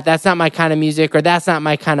do that. That's not my kind of music, or that's not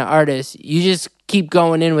my kind of artist. You just keep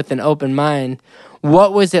going in with an open mind.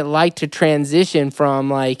 What was it like to transition from,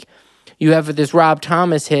 like, you have this Rob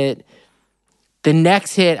Thomas hit, the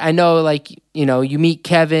next hit, I know, like, you know, you meet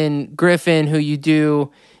Kevin Griffin, who you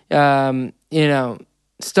do, you know,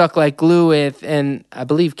 Stuck Like Glue with, and I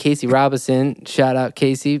believe Casey Robinson, shout out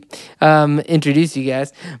Casey, introduce you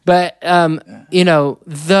guys. But, you know,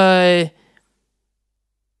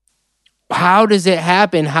 how does it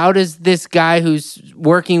happen? How does this guy who's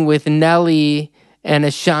working with Nelly and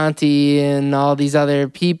Ashanti and all these other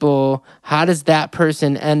people, how does that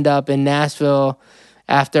person end up in Nashville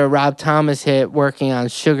after a Rob Thomas hit working on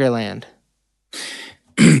Sugarland?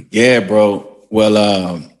 Yeah, bro.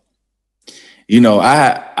 Well, you know,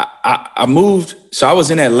 I moved. So I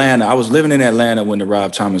was in Atlanta. I was living in Atlanta when the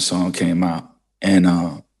Rob Thomas song came out.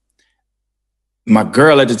 And my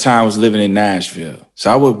girl at the time was living in Nashville.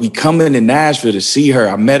 So I would be coming to Nashville to see her.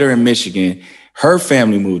 I met her in Michigan. Her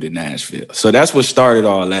family moved to Nashville. So that's what started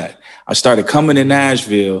all that. I started coming to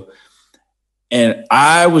Nashville, and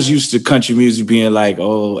I was used to country music being like,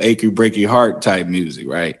 oh, achy breaky heart type music,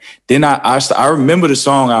 right? Then I remember the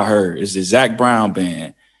song I heard. It's the Zac Brown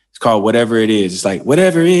Band. It's called Whatever It Is. It's like,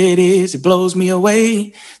 whatever it is, it blows me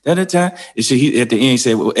away. At the end, he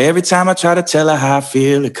said, well, every time I try to tell her how I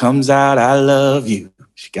feel, it comes out, I love you.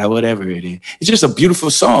 She got whatever it is. It's just a beautiful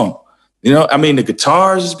song. You know, I mean, the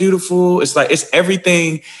guitars is beautiful. It's like, it's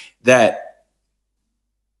everything that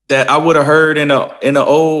I would have heard in a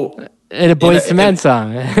old... In a Boyz II Men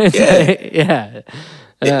song. Yeah.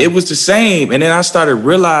 It was the same. And then I started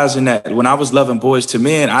realizing that when I was loving Boyz II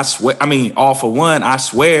Men, All For One, I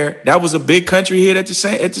swear, that was a big country hit at the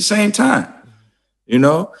same time. You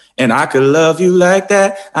know? And I could love you like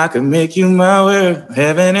that. I could make you my world,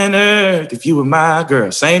 heaven and earth, if you were my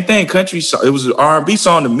girl. Same thing, country song. It was an R&B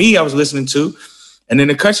song to me I was listening to. And then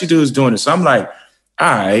the country dude was doing it. So I'm like, all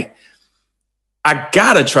right, I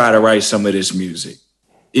gotta try to write some of this music.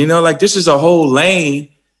 You know, like, this is a whole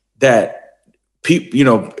lane that people, you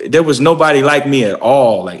know, there was nobody like me at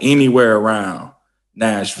all, like anywhere around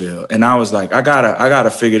Nashville. And I was like, I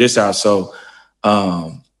gotta figure this out. So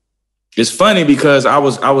it's funny because I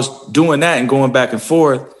was doing that and going back and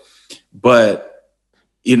forth. But,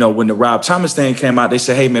 you know, when the Rob Thomas thing came out, they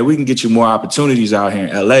said, hey, man, we can get you more opportunities out here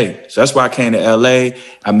in LA. So that's why I came to LA.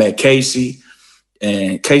 I met Casey,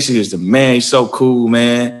 and Casey is the man. He's so cool,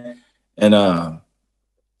 man. And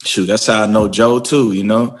shoot, that's how I know Joe too, you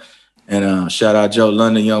know? And shout out Joe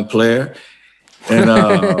London, young player.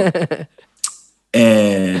 And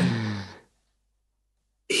and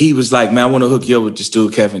he was like, man, I want to hook you up with this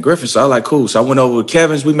dude, Kevin Griffin. So I was like, cool. So I went over with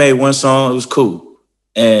Kevin's. We made one song. It was cool.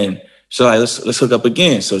 And so like, let's hook up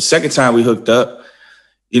again. So the second time we hooked up,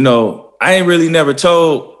 you know, I ain't really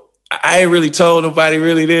told nobody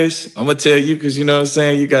really this. I'm going to tell you because, you know what I'm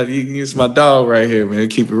saying? It's my dog right here, man.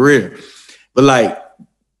 Keep it real. But like,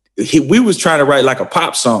 we was trying to write like a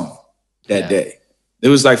pop song that day. It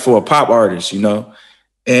was like for a pop artist, you know?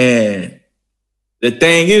 And the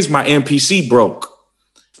thing is, my MPC broke.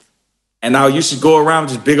 And I used to go around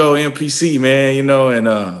with this big old MPC, man, you know, and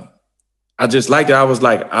I just liked it. I was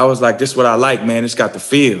like, this is what I like, man. It's got the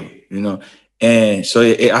feel, you know? And so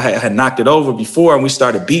I had knocked it over before, and we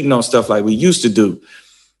started beating on stuff like we used to do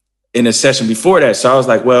in a session before that. So I was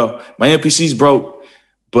like, well, my MPC's broke,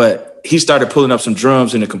 but he started pulling up some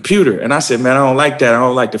drums in the computer. And I said, man, I don't like that. I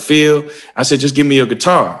don't like the feel. I said, just give me your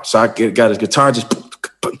guitar. So I got his guitar,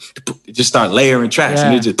 just start layering tracks.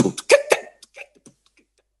 And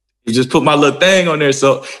it just put my little thing on there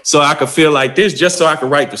so I could feel like this, just so I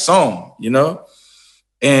could write the song, you know?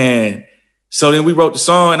 And so then we wrote the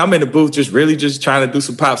song, and I'm in the booth just trying to do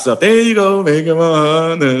some pop stuff. There you go, make him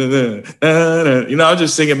on. You know, I'm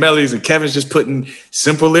just singing melodies, and Kevin's just putting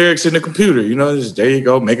simple lyrics in the computer. You know, just there you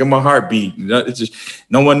go, making my heart beat. You know, it's just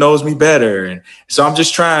no one knows me better. And so I'm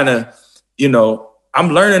just trying to, you know, I'm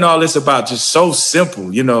learning all this about just so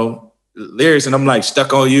simple, you know, lyrics, and I'm like,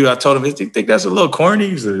 Stuck on You. I told him, I think that's a little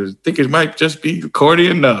corny. So I think it might just be corny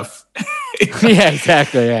enough. Yeah,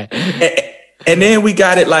 exactly. Yeah. And then we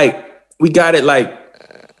got it like,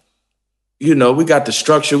 you know, we got the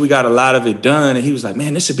structure, we got a lot of it done. And he was like,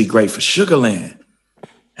 man, this would be great for Sugarland.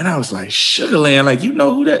 And I was like, Sugarland, like, you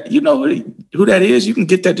know who that is? You can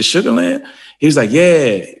get that to Sugarland? He was like,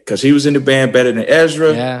 yeah, because he was in the band Better Than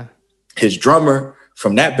Ezra. Yeah. His drummer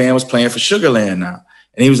from that band was playing for Sugarland now.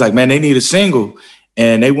 And he was like, man, they need a single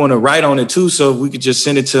and they want to write on it too. So we could just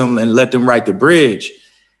send it to them and let them write the bridge.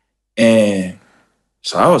 And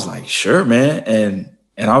so I was like, sure, man.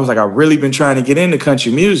 And I was like, I've really been trying to get into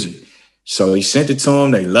country music. So he sent it to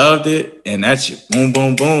them. They loved it. And that's it. Boom,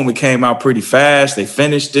 boom, boom. It came out pretty fast. They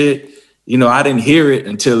finished it. You know, I didn't hear it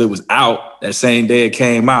until it was out. That same day it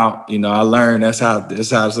came out. You know, I learned that's how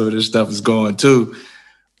some of this stuff is going too.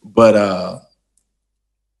 But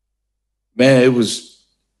man,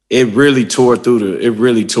 it really tore through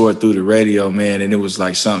the radio, man. And it was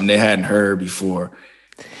like something they hadn't heard before.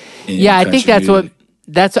 Yeah, I think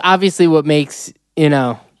that's obviously what makes, you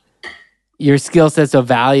know, your skill set so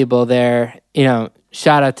valuable there. You know,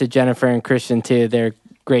 shout out to Jennifer and Christian too. They're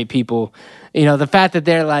great people. You know, the fact that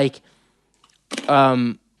they're like,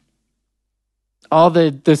 all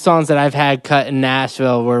the songs that I've had cut in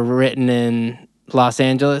Nashville were written in Los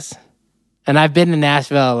Angeles. And I've been to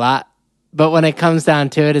Nashville a lot. But when it comes down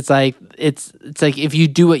to it, it's like if you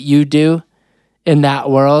do what you do in that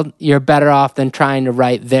world, you're better off than trying to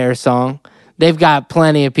write their song. They've got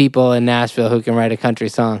plenty of people in Nashville who can write a country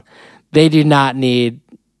song. They do not need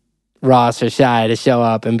Ross or Shy to show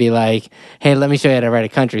up and be like, hey, let me show you how to write a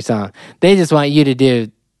country song. They just want you to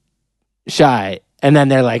do Shy. And then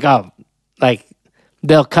they're like, oh, like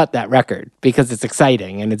they'll cut that record because it's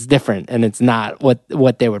exciting and it's different and it's not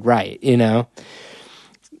what they would write, you know?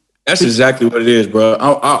 That's exactly what it is, bro.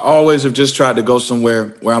 I always have just tried to go somewhere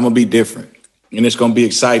where I'm going to be different. And it's going to be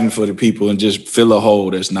exciting for the people and just fill a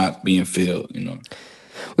hole that's not being filled, you know?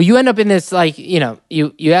 Well, you end up in this, like, you know,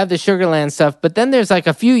 you have the Sugarland stuff, but then there's like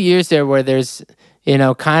a few years there where there's, you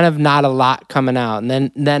know, kind of not a lot coming out.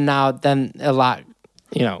 And then a lot,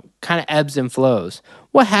 you know, kind of ebbs and flows.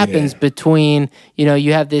 What happens between, you know,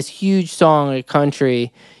 you have this huge song at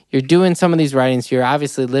country, you're doing some of these writings, you're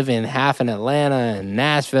obviously living half in Atlanta and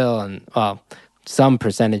Nashville and, well, some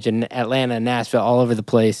percentage in Atlanta and Nashville, all over the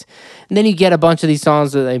place. And then you get a bunch of these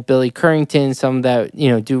songs with like Billy Currington, some that, you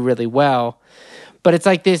know, do really well. But it's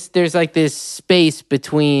like this, there's like this space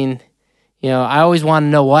between, you know, I always want to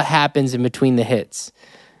know what happens in between the hits.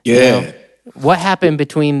 Yeah. You know, what happened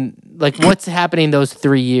between, like, what's happening those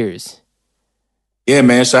 3 years? Yeah,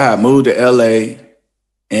 man. So I moved to LA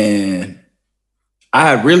and I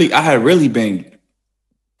had really been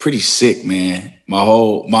pretty sick, man. My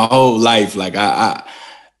whole life. Like I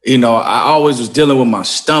you know, I always was dealing with my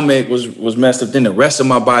stomach was messed up. Then the rest of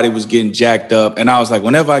my body was getting jacked up. And I was like,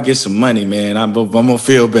 whenever I get some money, man, I'm gonna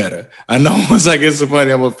feel better. I know once I get some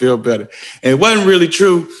money, I'm gonna feel better. And it wasn't really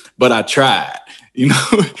true, but I tried, you know.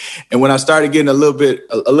 And when I started getting a little bit,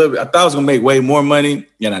 I thought I was gonna make way more money,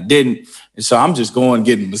 and I didn't. And so I'm just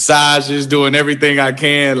getting massages, doing everything I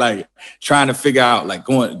can, like trying to figure out, like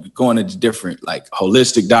going to different like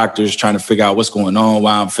holistic doctors, trying to figure out what's going on,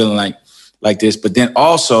 why I'm feeling like this. But then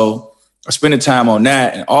also I spending time on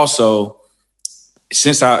that. And also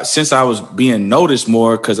since I was being noticed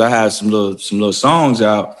more, cause I had some little songs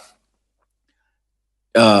out,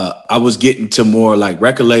 I was getting to more like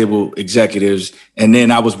record label executives. And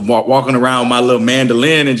then I was walking around with my little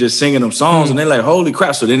mandolin and just singing them songs. And they're like, holy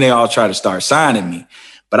crap. So then they all try to start signing me.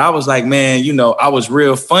 But I was like, man, you know, I was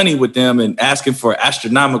real funny with them and asking for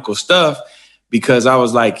astronomical stuff because I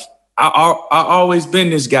was like, I always been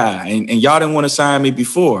this guy and y'all didn't want to sign me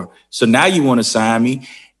before. So now you want to sign me,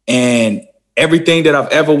 and everything that I've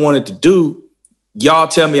ever wanted to do, y'all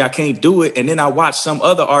tell me I can't do it. And then I watch some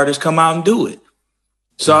other artists come out and do it.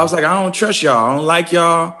 So I was like, I don't trust y'all. I don't like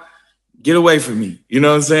y'all. Get away from me. You know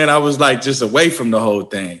what I'm saying? I was like just away from the whole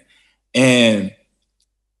thing.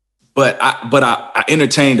 But I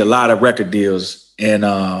entertained a lot of record deals, and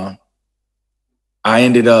I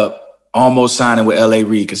ended up almost signing with L.A.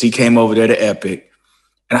 Reid because he came over there to Epic.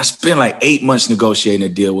 And I spent like 8 months negotiating a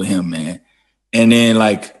deal with him, man. And then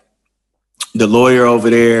like the lawyer over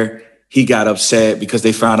there, he got upset because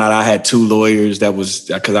they found out I had 2 lawyers. That was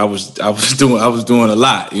because I was doing a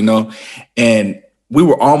lot, you know. And we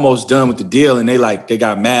were almost done with the deal, and they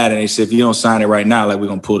got mad and they said, if you don't sign it right now, like we're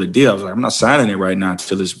gonna pull the deal. I was like, I'm not signing it right now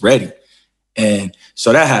until it's ready. And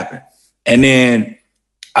so that happened. And then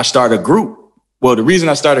I started a group. Well, the reason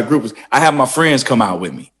I started a group was I have my friends come out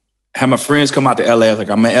with me. I have my friends come out to LA. I was like,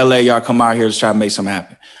 I'm in LA, y'all come out here to try to make something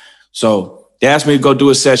happen. So they asked me to go do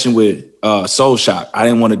a session with Soul Shock. I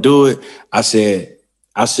didn't want to do it. I said,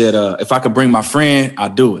 if I could bring my friend, I'll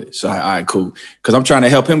do it. So all right, cool. Because I'm trying to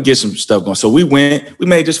help him get some stuff going. So we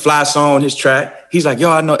made this fly song on his track. He's like, yo,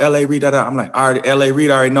 I know L.A. Reid. I'm like, all right, L.A. Reid,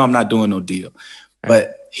 I already know I'm not doing no deal.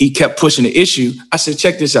 But he kept pushing the issue. I said,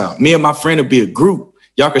 check this out. Me and my friend would be a group.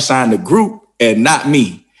 Y'all could sign the group and not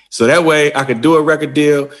me. So that way I could do a record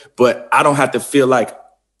deal, but I don't have to feel like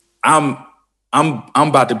I'm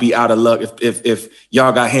about to be out of luck if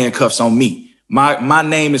y'all got handcuffs on me. My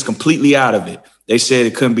name is completely out of it. They said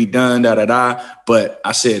it couldn't be done, But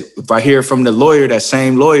I said, if I hear from the lawyer, that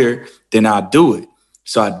same lawyer, then I'll do it.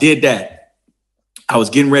 So I did that. I was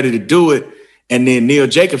getting ready to do it. And then Neil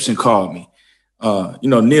Jacobson called me.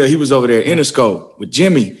 Neil, he was over there in Interscope with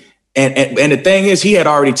Jimmy. And the thing is, he had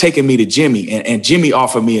already taken me to Jimmy, and Jimmy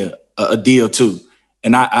offered me a deal too.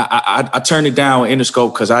 And I turned it down with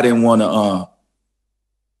Interscope because I didn't want to.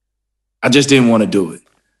 I just didn't want to do it.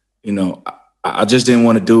 I just didn't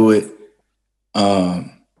want to do it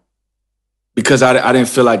because I didn't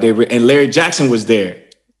feel like they were. And Larry Jackson was there.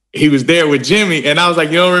 He was there with Jimmy, and I was like,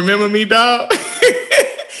 "You don't remember me, dog?"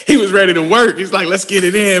 He was ready to work. He's like, "Let's get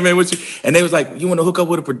it in, man." And they was like, "You want to hook up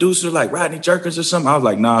with a producer like Rodney Jerkins or something?" I was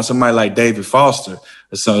like, "Nah, somebody like David Foster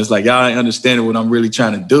or something." It's like, y'all ain't understanding what I'm really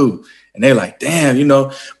trying to do. And they're like, "Damn,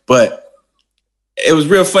 But it was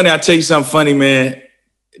real funny. I'll tell you something funny, man,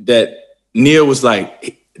 that Neil was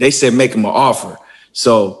like, they said, make him an offer.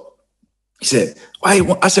 So he said, why you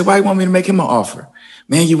want me to make him an offer?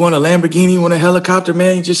 Man, you want a Lamborghini, you want a helicopter,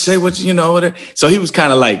 man? You just say what, whatever. So he was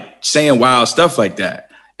kind of like saying wild stuff like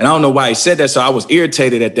that. And I don't know why he said that. So I was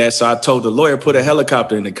irritated at that. So I told the lawyer, put a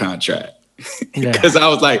helicopter in the contract. Because I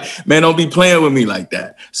was like, man, don't be playing with me like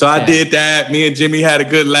that. So I did that. Me and Jimmy had a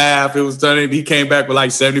good laugh. It was done. He came back with like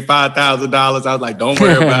 $75,000. I was like, don't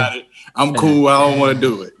worry about it. I'm cool. I don't want to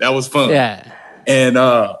do it. That was fun. Yeah. And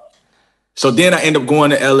so then I ended up going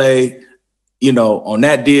to LA, on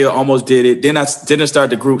that deal, almost did it. Then I didn't start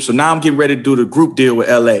the group. So now I'm getting ready to do the group deal with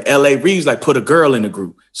LA. LA Reeves like put a girl in the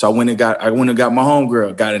group. So I went and got my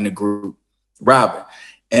homegirl, got in the group, Robin.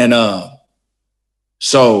 And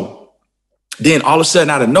so then all of a sudden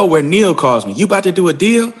out of nowhere, Neil calls me. You about to do a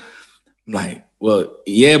deal? I'm like, well,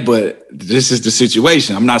 yeah, but this is the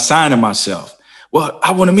situation. I'm not signing myself. Well,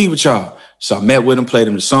 I want to meet with y'all. So I met with him, played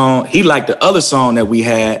him the song. He liked the other song that we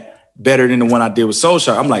had better than the one I did with Soul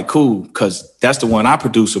Shark. I'm like, cool, because that's the one I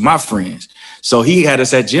produced with my friends. So he had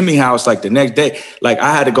us at Jimmy House like the next day. Like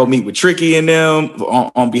I had to go meet with Tricky and them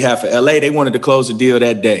on behalf of LA. They wanted to close the deal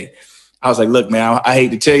that day. I was like, look, man, I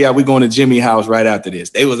hate to tell y'all, we going to Jimmy House right after this.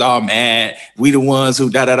 They was all mad. We the ones who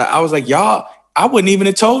da-da-da. I was like, y'all, I wouldn't even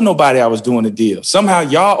have told nobody I was doing the deal. Somehow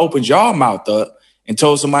y'all opened y'all mouth up and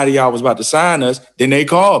told somebody y'all was about to sign us. Then they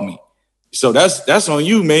called me. So that's on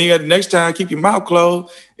you, man. You got the next time, keep your mouth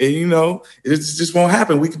closed. And, it just won't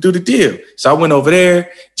happen. We could do the deal. So I went over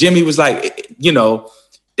there. Jimmy was like,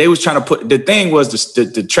 they was trying to put, the thing was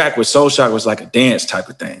the track with Soul Shark was like a dance type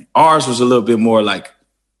of thing. Ours was a little bit more like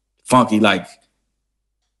funky, like,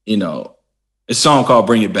 a song called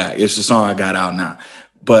Bring It Back. It's the song I got out now.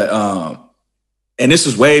 But, and this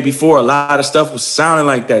was way before a lot of stuff was sounding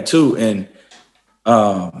like that too. And,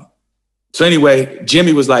 so anyway,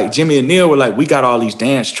 Jimmy and Neil were like, we got all these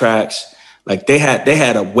dance tracks. Like they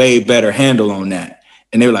had a way better handle on that.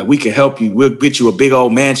 And they were like, we can help you. We'll get you a big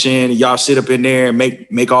old mansion. And y'all sit up in there and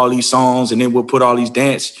make all these songs. And then we'll put all these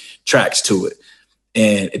dance tracks to it.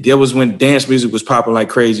 And there was when dance music was popping like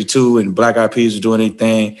crazy too. And Black Eyed Peas was doing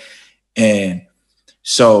anything. And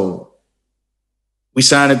so we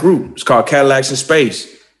signed a group. It's called Cadillacs in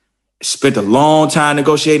Space. Spent a long time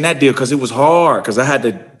negotiating that deal because it was hard because I had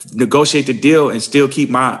to negotiate the deal and still keep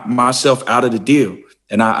myself out of the deal.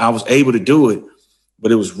 And I was able to do it,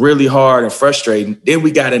 but it was really hard and frustrating. Then we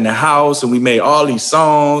got in the house and we made all these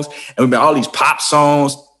songs and we made all these pop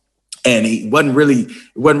songs. And he wasn't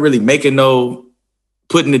really making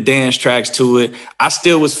putting the dance tracks to it. I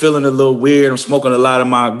still was feeling a little weird. I'm smoking a lot of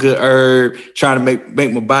my good herb, trying to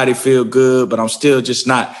make my body feel good, but I'm still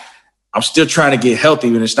trying to get healthy,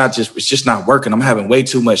 and it's just not working. I'm having way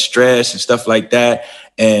too much stress and stuff like that.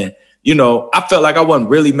 And, I felt like I wasn't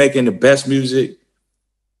really making the best music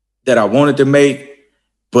that I wanted to make,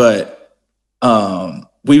 but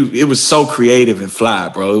it was so creative and fly,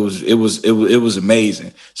 bro. It was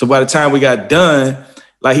amazing. So by the time we got done,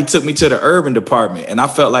 like he took me to the urban department and I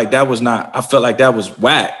felt like that was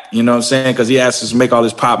whack. You know what I'm saying? Cause he asked us to make all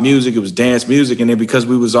this pop music. It was dance music. And then because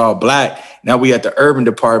we was all black, now we at the urban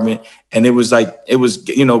department and it was,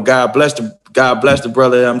 God bless the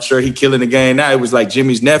brother. I'm sure he killing the game now. It was like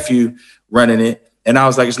Jimmy's nephew running it. And I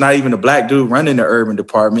was like, it's not even a black dude running the urban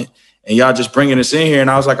department. And y'all just bringing us in here.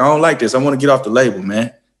 And I was like, I don't like this. I want to get off the label,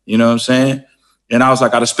 man. You know what I'm saying? And I was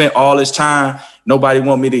like, I'd have spent all this time. Nobody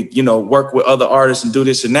want me to, work with other artists and do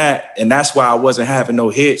this and that. And that's why I wasn't having no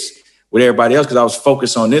hits with everybody else because I was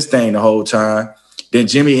focused on this thing the whole time. Then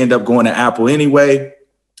Jimmy ended up going to Apple anyway.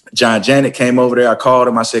 John Janet came over there. I called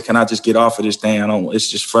him. I said, can I just get off of this thing? It's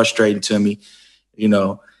just frustrating to me,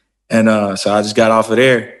 And so I just got off of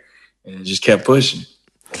there and just kept pushing.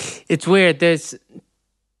 It's weird.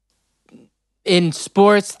 In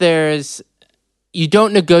sports, you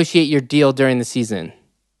don't negotiate your deal during the season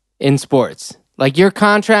in sports. Like your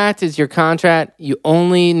contract is your contract. You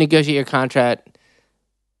only negotiate your contract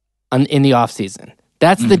in the off season.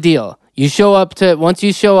 That's the deal. Once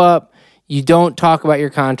you show up, you don't talk about your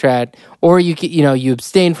contract, or you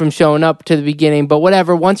abstain from showing up to the beginning, but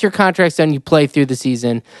whatever. Once your contract's done, you play through the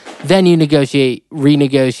season, then you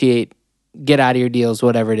renegotiate, get out of your deals,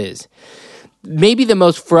 whatever it is. Maybe the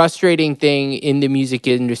most frustrating thing in the music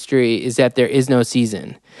industry is that there is no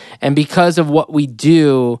season. And because of what we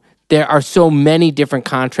do, there are so many different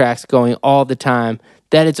contracts going all the time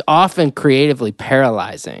that it's often creatively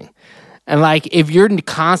paralyzing. And like, if you're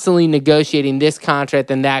constantly negotiating this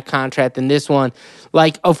contract and that contract and this one,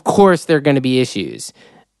 like, of course there are going to be issues,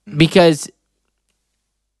 because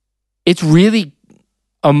it's really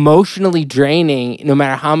emotionally draining no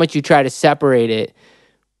matter how much you try to separate it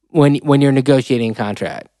when you're negotiating a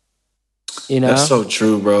contract. That's so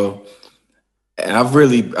true, bro. And I've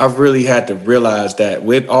really had to realize that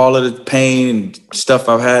with all of the pain and stuff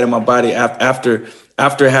I've had in my body after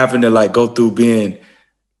having to like go through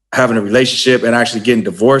having a relationship and actually getting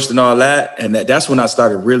divorced and all that. And that's when I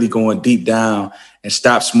started really going deep down and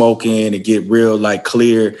stop smoking and get real like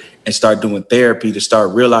clear and start doing therapy to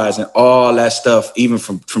start realizing all that stuff, even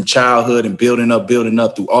from childhood and building up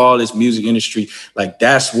through all this music industry. Like,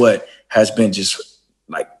 that's what has been just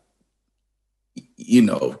like,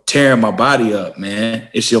 tearing my body up, man.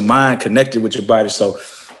 It's your mind connected with your body. So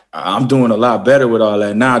I'm doing a lot better with all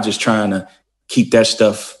that now, just trying to keep that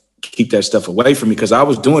stuff away from me, because I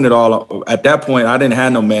was doing it all. At that point, I didn't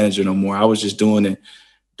have no manager no more. I was just doing it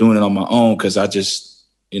on my own, because I just,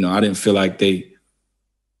 I didn't feel like they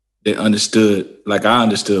understood, like I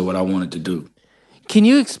understood what I wanted to do. Can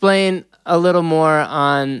you explain a little more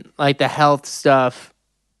on like the health stuff?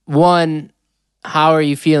 One, how are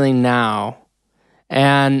you feeling now?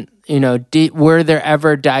 And, were there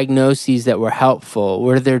ever diagnoses that were helpful?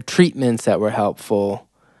 Were there treatments that were helpful?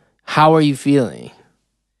 How are you feeling?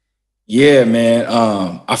 Yeah, man.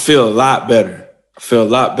 I feel a lot better.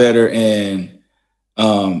 And,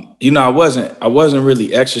 I wasn't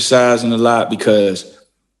really exercising a lot, because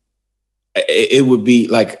it would be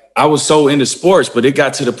like, I was so into sports, but it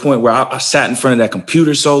got to the point where I sat in front of that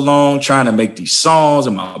computer so long trying to make these songs,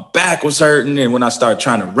 and my back was hurting. And when I started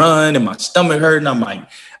trying to run and my stomach hurting, I'm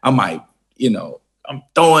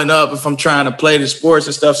throwing up if I'm trying to play the sports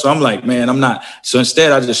and stuff. So I'm like, man, I'm not. So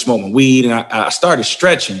instead I just smoked my weed, and I started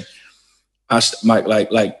stretching. My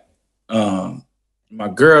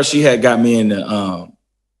girl, she had got me in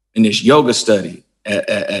this yoga study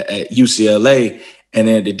at UCLA, and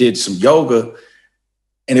then they did some yoga,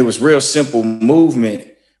 and it was real simple movement,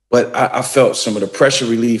 but I felt some of the pressure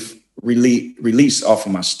release off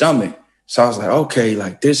of my stomach. So I was like, okay,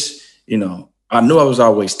 like this, I knew I was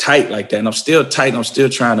always tight like that, and I'm still tight. I'm still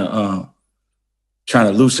trying to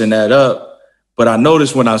loosen that up. But I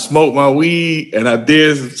noticed when I smoked my weed and I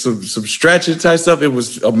did some stretching type stuff, it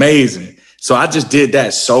was amazing. So I just did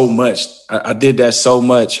that so much. I did that so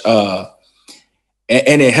much, and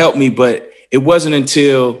it helped me. But it wasn't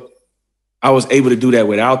until I was able to do that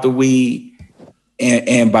without the weed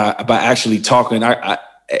and by actually talking.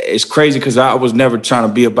 It's crazy, because I was never trying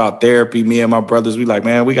to be about therapy. Me and my brothers, we like,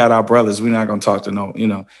 man, we got our brothers. We're not going to talk to I'm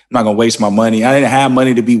not going to waste my money. I didn't have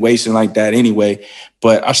money to be wasting like that anyway.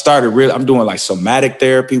 But I started I'm doing like somatic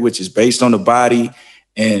therapy, which is based on the body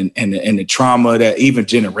and the trauma, that even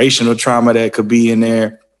generational trauma that could be in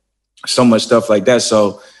there. So much stuff like that.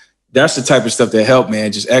 So that's the type of stuff that helped,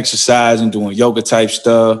 man. Just exercising, doing yoga type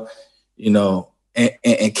stuff,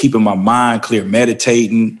 and keeping my mind clear,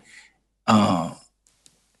 meditating.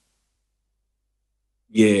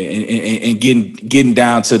 Yeah, and getting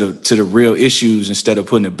down to the real issues instead of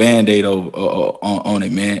putting a Band-Aid on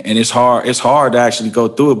it, man. And it's hard to actually go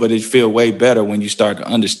through it, but it feels way better when you start to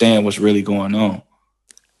understand what's really going on.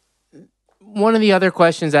 One of the other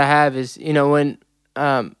questions I have is, when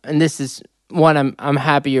and this is one, I'm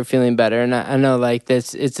happy you're feeling better, and I know like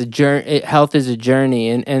this, it's a journey. Health is a journey,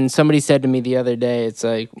 and somebody said to me the other day, it's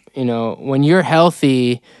like, when you're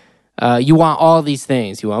healthy, you want all these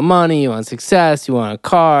things. You want money, you want success, you want a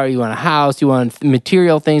car, you want a house, you want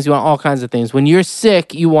material things, you want all kinds of things. When you're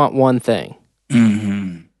sick, you want one thing.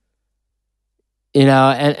 Mm-hmm.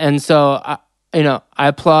 And so I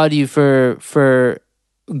applaud you for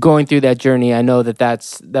going through that journey. I know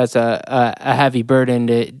that's a heavy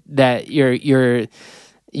burden that you're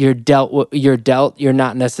dealt. You're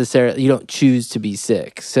not necessarily, you don't choose to be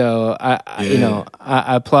sick. So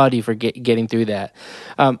I applaud you for getting through that.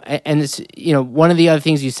 And it's, one of the other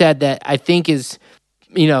things you said that I think is,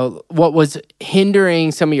 what was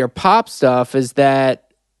hindering some of your pop stuff is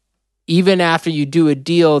that even after you do a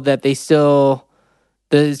deal, that they still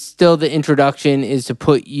the introduction is to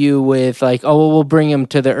put you with like, oh, well, we'll bring him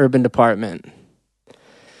to the urban department.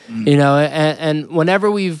 You know, and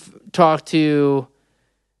whenever we've talked to,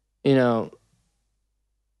 you know,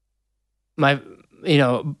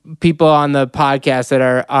 people on the podcast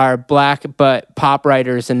that are black but pop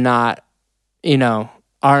writers and not, you know,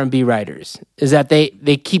 R&B writers, is that they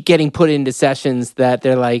keep getting put into sessions that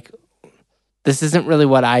they're like, this isn't really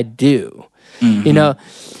what I do. You know,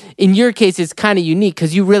 in your case, it's kind of unique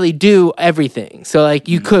because you really do everything. So like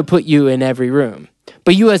you could put you in every room,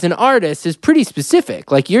 but you as an artist is pretty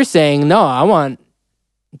specific. Like you're saying, no, I want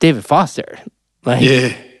David Foster. Like,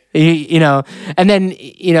 you know, and then,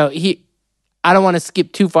 you know, I don't want to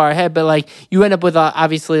skip too far ahead, but like you end up with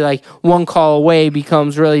obviously like One Call Away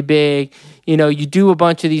becomes really big. You know, you do a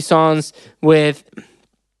bunch of these songs with,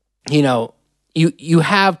 you know, you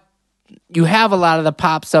have a lot of the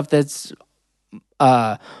pop stuff that's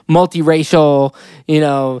multiracial. You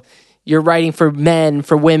know, you're writing for men,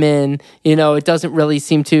 for women. You know, it doesn't really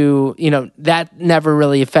seem to, you know, that never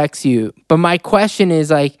really affects you. But my question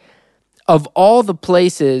is like, of all the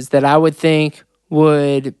places that I would think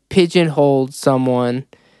would pigeonhole someone,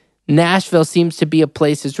 Nashville seems to be a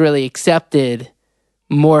place that's really accepted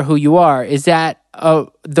more who you are. Is that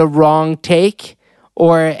the wrong take?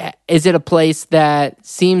 Or is it a place that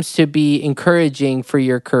seems to be encouraging for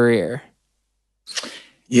your career?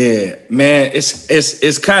 Yeah, man,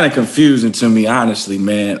 it's kind of confusing to me, honestly,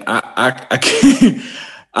 man. I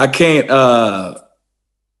can't.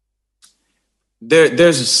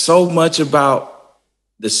 There's so much about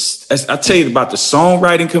this. I tell you about the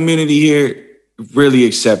songwriting community here. Really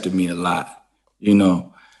accepted me a lot. You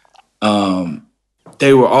know,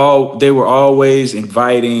 they were always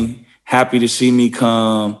inviting, happy to see me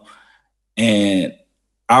come, and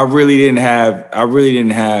I really didn't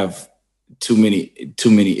have too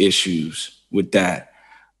many issues with that,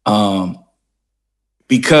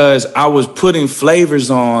 because I was putting flavors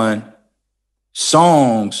on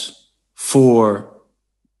songs for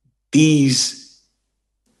these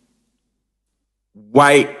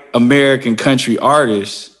white American country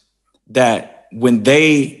artists that when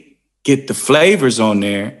they get the flavors on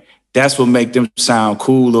there, that's what make them sound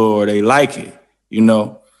cool or they like it, you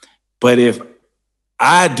know? But if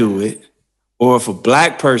I do it, or if a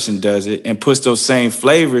black person does it and puts those same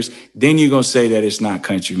flavors, then you're gonna say that it's not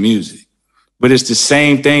country music. But it's the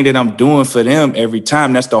same thing that I'm doing for them every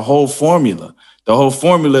time. That's the whole formula. The whole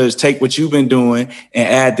formula is take what you've been doing and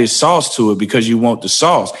add this sauce to it because you want the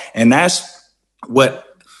sauce. And that's what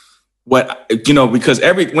you know, because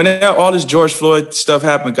when all this George Floyd stuff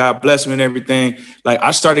happened, God bless him and everything, like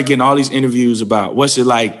I started getting all these interviews about what's it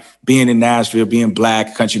like being in Nashville, being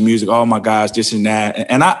black, country music, oh my gosh, this and that.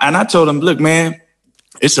 And I told them, look, man,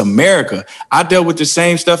 it's America. I dealt with the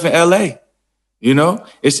same stuff in LA. You know,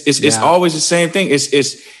 it's always the same thing.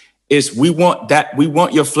 It's we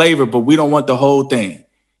want your flavor, but we don't want the whole thing.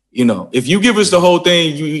 You know, if you give us the whole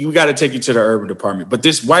thing, you got to take you to the urban department. But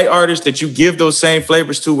this white artist that you give those same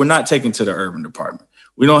flavors to, we're not taking to the urban department.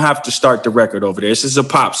 We don't have to start the record over there. This is a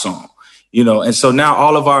pop song, you know. And so now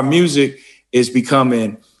all of our music is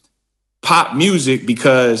becoming pop music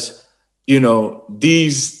because, you know,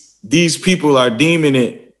 these people are deeming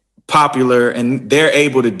it popular and they're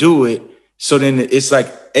able to do it. So then it's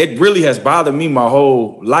like, it really has bothered me my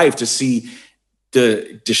whole life to see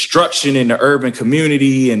the destruction in the urban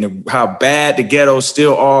community and how bad the ghettos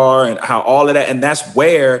still are and how all of that. And that's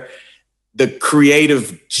where the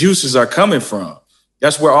creative juices are coming from.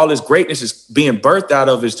 That's where all this greatness is being birthed out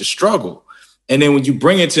of, is the struggle. And then when you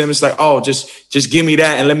bring it to them, it's like, oh, just give me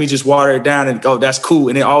that and let me just water it down and go, that's cool.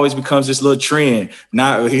 And it always becomes this little trend.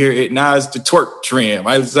 Now it's the twerk trend.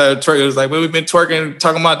 Right? It's like, well, we've been talking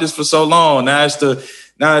about this for so long. Now it's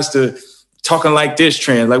the talking like this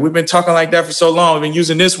trend. Like we've been talking like that for so long. We've been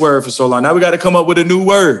using this word for so long. Now we got to come up with a new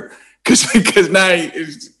word because now,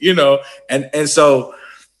 you know, and so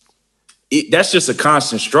that's just a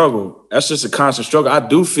constant struggle. I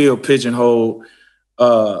do feel pigeonholed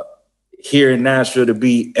here in Nashville to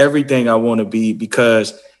be everything I want to be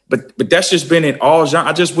because, but that's just been in all genres.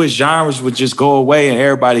 I just wish genres would just go away and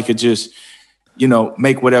everybody could just, you know,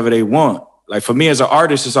 make whatever they want. Like for me as an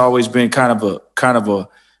artist, it's always been kind of a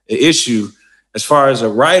issue. As far as a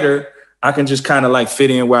writer, I can just kind of like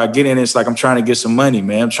fit in where I get in. It's like I'm trying to get some money,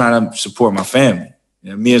 man. I'm trying to support my family.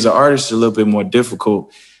 You know, me as an artist is a little bit more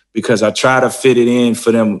difficult because I try to fit it in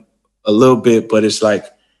for them a little bit, but it's like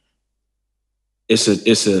it's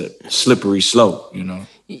a slippery slope, you know.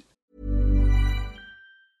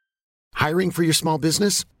 Hiring for your small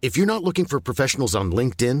business? If you're not looking for professionals on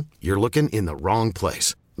LinkedIn, you're looking in the wrong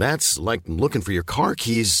place. That's like looking for your car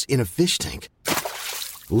keys in a fish tank.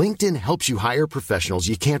 LinkedIn helps you hire professionals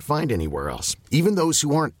you can't find anywhere else, even those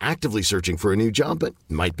who aren't actively searching for a new job but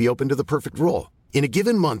might be open to the perfect role. In a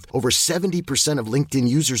given month, over 70% of LinkedIn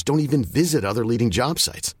users don't even visit other leading job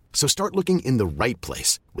sites. So start looking in the right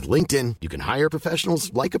place. With LinkedIn, you can hire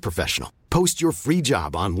professionals like a professional. Post your free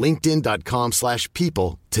job on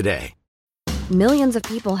linkedin.com/people today. Millions of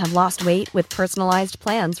people have lost weight with personalized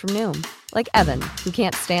plans from Noom. Like Evan, who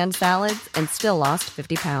can't stand salads and still lost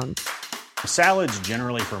 50 pounds. Salads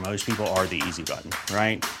generally for most people are the easy button,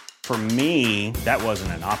 right? For me, that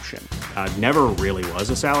wasn't an option. I never really was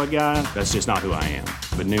a salad guy. That's just not who I am.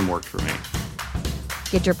 But Noom worked for me.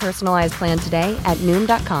 Get your personalized plan today at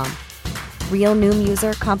Noom.com. Real Noom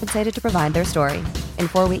user compensated to provide their story. In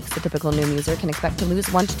 4 weeks, the typical Noom user can expect to lose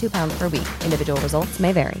 1 to 2 pounds per week. Individual results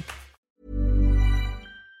may vary.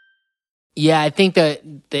 Yeah, I think that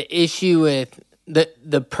the issue with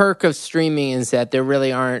the perk of streaming is that there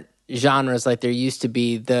really aren't genres like there used to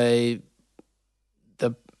be. The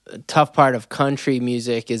tough part of country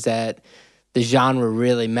music is that the genre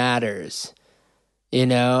really matters. You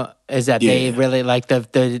know, is that they really like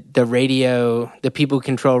the radio, the people who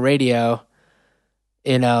control radio,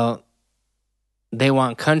 you know, they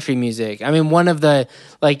want country music. I mean, one of the,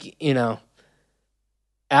 like, you know,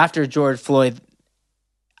 after George Floyd,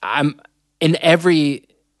 I'm in every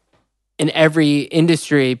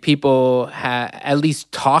industry, people have at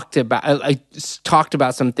least talked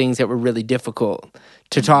about some things that were really difficult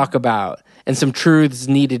to talk about, and some truths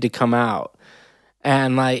needed to come out.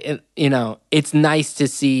 And like, you know, it's nice to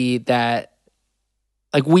see that,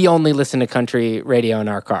 like, we only listen to country radio in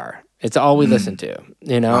our car. It's all we listen to.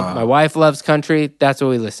 You know, my wife loves country. That's what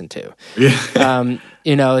we listen to. Yeah.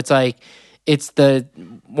 You know, it's like, it's the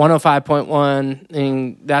 105.1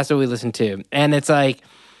 thing. That's what we listen to. And it's like,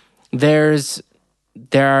 there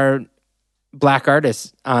are black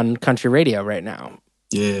artists on country radio right now.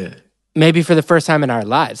 Yeah. Maybe for the first time in our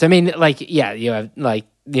lives. I mean, like, yeah, you have, like,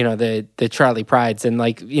 you know, the Charlie Prides and,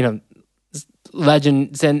 like, you know,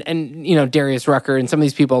 legends and you know, Darius Rucker and some of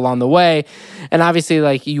these people along the way. And obviously,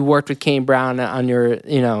 like, you worked with Kane Brown on your,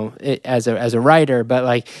 you know, as a writer, but,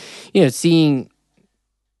 like, you know, seeing,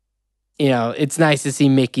 you know, it's nice to see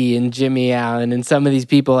Mickey and Jimmy Allen and some of these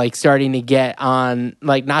people, like, starting to get on,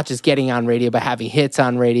 like, not just getting on radio, but having hits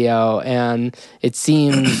on radio. And it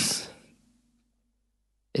seems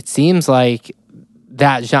like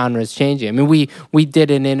that genre is changing. I mean, we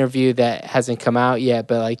did an interview that hasn't come out yet,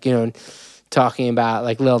 but, like, you know, talking about,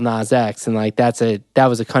 like, Lil Nas X, and, like, that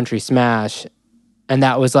was a country smash. And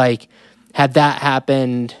that was, like, had that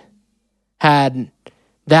happened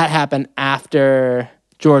after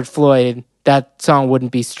George Floyd, that song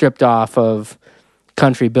wouldn't be stripped off of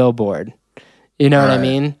country Billboard. You know what I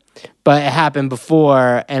mean? But it happened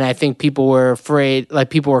before, and I think people were afraid, like,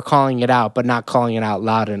 people were calling it out, but not calling it out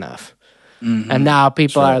loud enough. Mm-hmm. And now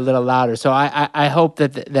people are a little louder. So I hope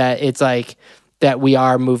that it's like, that we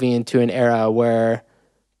are moving into an era where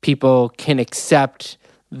people can accept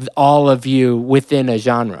all of you within a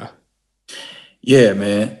genre. Yeah,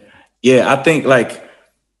 man. Yeah, I think, like,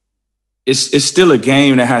 it's still a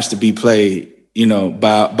game that has to be played, you know,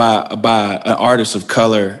 by an artist of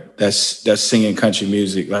color that's singing country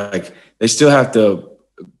music. Like, they still have to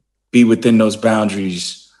be within those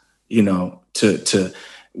boundaries, you know,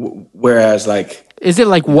 whereas, like, is it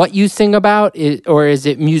like what you sing about, or is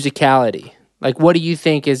it musicality? Like, what do you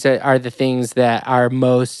think are the things that are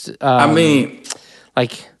most? I don't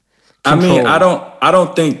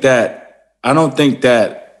think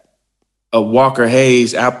that a Walker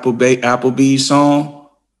Hayes Applebee's song,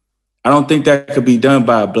 I don't think that could be done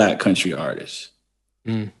by a black country artist,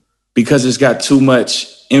 because it's got too much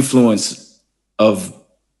influence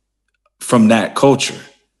from that culture,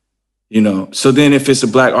 you know. So then, if it's a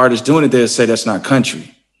black artist doing it, they'll say that's not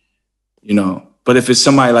country, you know. But if it's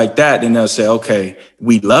somebody like that, then they'll say, okay,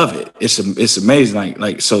 we love it. It's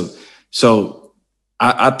amazing. So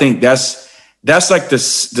I think that's like the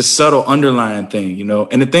subtle underlying thing, you know.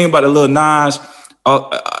 And the thing about the Lil Nas,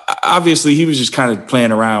 obviously he was just kind of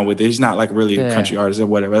playing around with it. He's not like really a country artist or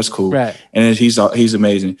whatever. That's cool. Right. And he's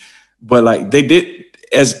amazing. But, like, they did,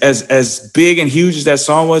 as big and huge as that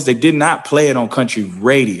song was, they did not play it on country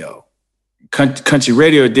radio. Country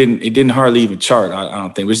radio, it didn't hardly even chart, I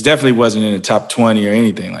don't think, which definitely wasn't in the top 20 or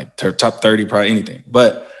anything, like top 30, probably anything.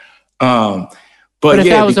 But if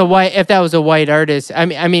that was a white artist,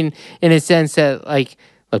 I mean, in a sense that, like,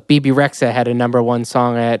 look, BB Rexa had a #1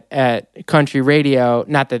 song at country radio.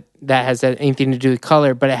 Not that has anything to do with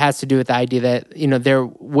color, but it has to do with the idea that, you know, they're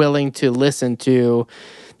willing to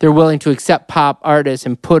accept pop artists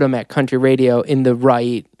and put them at country radio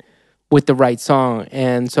with the right song.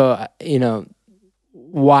 And so, you know,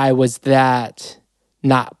 why was that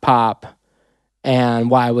not pop, and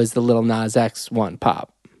why was the Lil Nas X one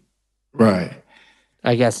pop? Right.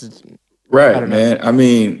 I guess it's right, man. I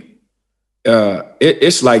mean,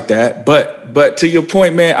 it's like that. But to your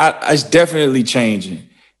point, man, it's definitely changing.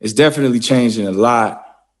 It's definitely changing a lot.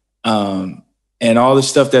 And all the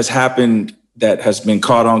stuff that's happened that has been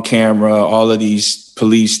caught on camera, all of these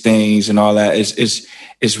police things and all that, it's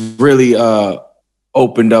really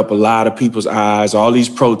opened up a lot of people's eyes, all these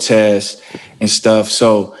protests and stuff.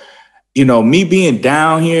 So, me being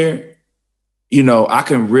down here, I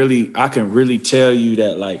can really tell you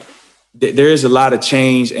that like there is a lot of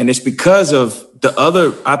change, and it's because of the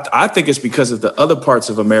other. I think it's because of the other parts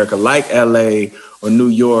of America, like LA or New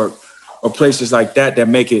York or places like that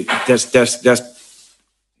make it. That's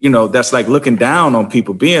like looking down on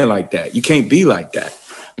people being like that. You can't be like that.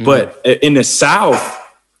 Mm-hmm. But in the South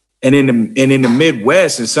and in the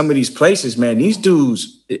Midwest and some of these places, man, these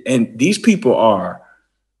dudes and these people are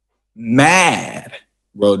mad,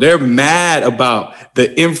 bro. They're mad about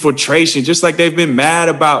the infiltration, just like they've been mad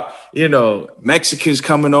about, Mexicans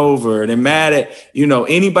coming over. They're mad at,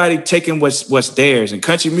 anybody taking what's theirs. And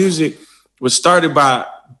country music was started by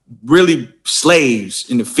really slaves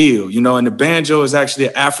in the field, and the banjo is actually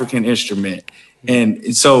an African instrument.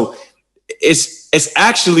 And so it's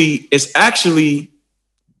actually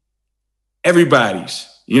everybody's,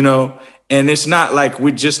 and it's not like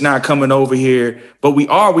we're just not coming over here, but we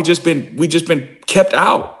just been kept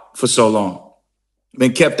out for so long,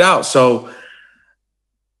 been kept out. So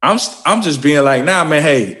I'm just being like, nah, man,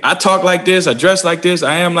 hey, I talk like this, I dress like this,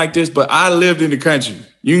 I am like this, but I lived in the country.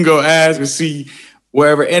 You can go ask and see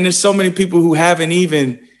wherever. And there's so many people who haven't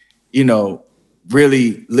even,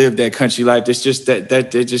 really lived that country life. It's just that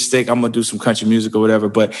they just think I'm gonna do some country music or whatever.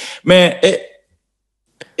 But man,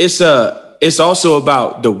 it's also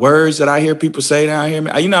about the words that I hear people say down here.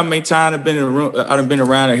 You know how many times I've been in a room, I've been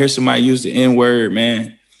around and hear somebody use the N-word,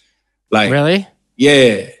 man. Like, really?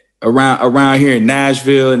 Yeah. Around here in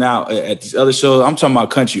Nashville and out at these other shows. I'm talking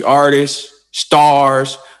about country artists,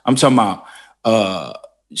 stars. I'm talking about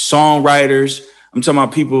songwriters. I'm talking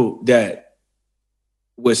about people that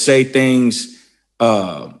would say things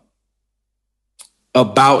about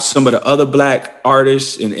some of the other Black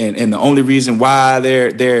artists, and the only reason why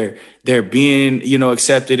they're being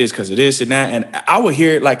accepted is because of this and that. And I would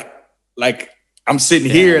hear it like I'm sitting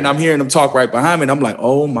here and I'm hearing them talk right behind me, and I'm like,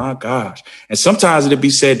 oh my gosh. And sometimes it'd be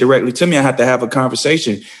said directly to me. I have to have a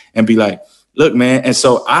conversation and be like, look, man. And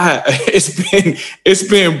so it's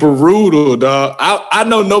been brutal, dog. I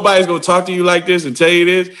know nobody's gonna talk to you like this and tell you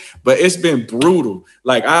this, but it's been brutal.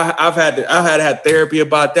 Like I've had to have therapy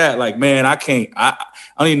about that. Like, man, I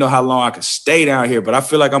don't even know how long I can stay down here, but I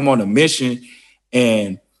feel like I'm on a mission.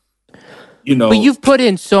 And but you've put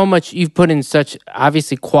in such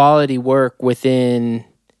obviously quality work within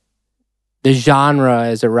the genre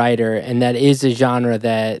as a writer, and that is a genre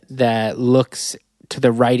that looks to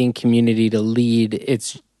the writing community to lead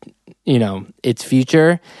its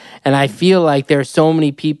future. And I feel like there are so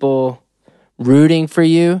many people rooting for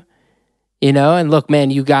you, and look, man,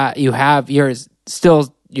 you're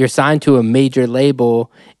signed to a major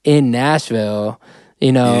label in Nashville,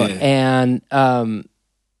 and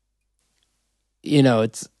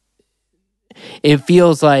it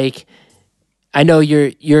feels like, I know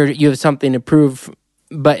you have something to prove,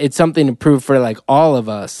 but it's something to prove for like all of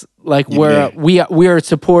us. Like we are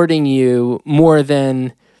supporting you more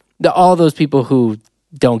than all those people who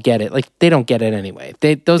don't get it. Like they don't get it anyway.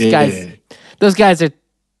 Those guys are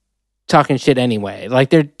talking shit anyway. Like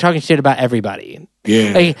they're talking shit about everybody.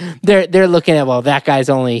 Yeah. Like they're looking at, well, that guy's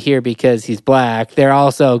only here because he's Black. They're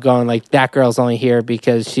also going like, that girl's only here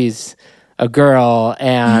because she's a girl,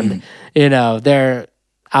 and they're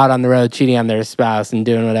out on the road cheating on their spouse and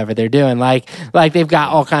doing whatever they're doing. Like they've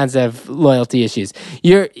got all kinds of loyalty issues.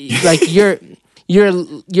 You're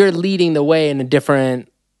leading the way in a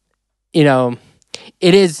different, it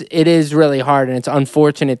is really hard, and it's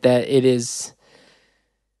unfortunate that it's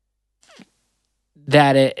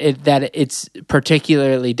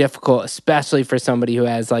particularly difficult, especially for somebody who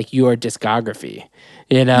has like your discography.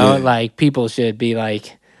 Like people should be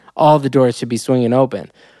like, all the doors should be swinging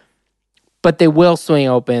open. But they will swing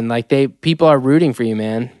open. Like people are rooting for you,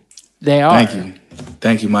 man. They are.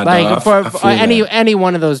 Thank you, my dog. For any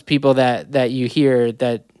one of those people that you hear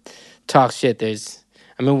that talks shit,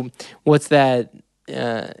 what's that?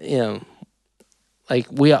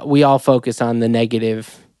 Like we all focus on the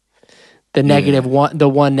negative,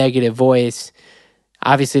 the one negative voice.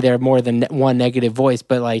 Obviously, there are more than one negative voice,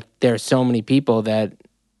 but like there are so many people that,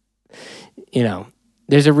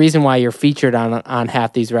 there's a reason why you're featured on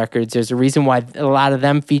half these records. There's a reason why a lot of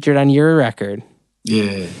them featured on your record.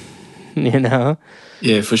 Yeah. You know?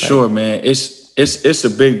 Yeah, for sure, man. It's a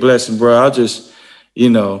big blessing, bro. I'll just,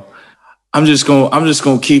 I'm just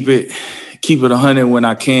gonna keep it 100 when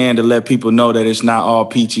I can, to let people know that it's not all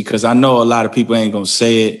peachy, because I know a lot of people ain't gonna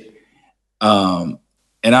say it.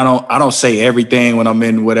 And I don't say everything when I'm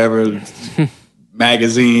in whatever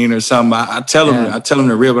magazine or something. I tell them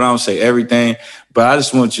the real, but I don't say everything. But I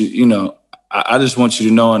just want you, I just want you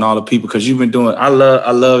to know, and all the people, because you've been doing, I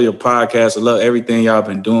love your podcast. I love everything y'all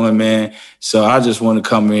been doing, man. So I just want to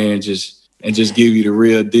come in and just give you the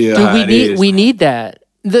real deal. Dude, we need that.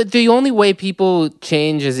 The only way people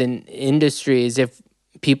change as an industry is if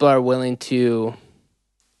people are willing to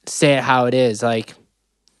say it how it is. Like,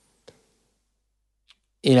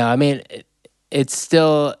 I mean, it's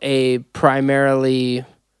still a primarily,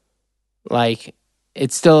 like,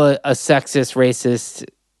 it's still a sexist, racist,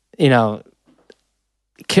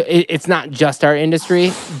 it's not just our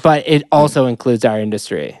industry, but it also includes our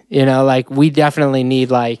industry. Like, we definitely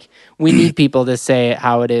need, we need people to say it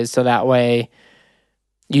how it is, so that way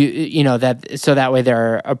that way there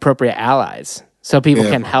are appropriate allies, so people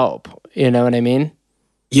can help. You know what I mean?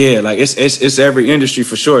 Yeah, like it's every industry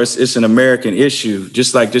for sure. It's an American issue,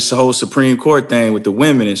 just like this whole Supreme Court thing with the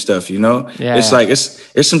women and stuff. Yeah. It's like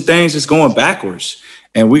it's some things that's going backwards,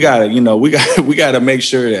 and we gotta make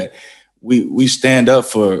sure that we stand up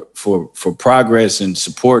for progress and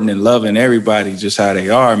supporting and loving everybody just how they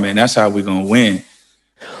are, man. That's how we're gonna win.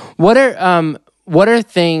 What are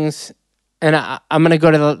things? And I'm gonna go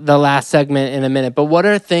to the last segment in a minute. But what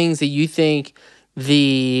are things that you think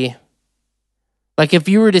like, if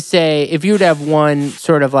you were to have one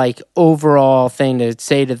sort of like overall thing to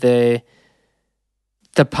say to the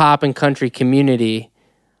pop and country community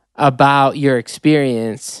about your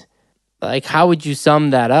experience, like, how would you sum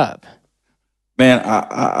that up? Man,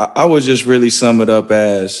 I would just really sum it up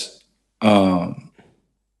as a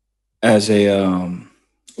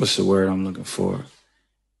what's the word I'm looking for?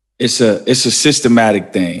 It's a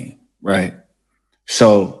systematic thing, right?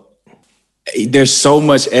 So there's so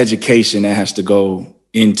much education that has to go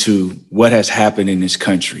into what has happened in this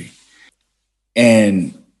country.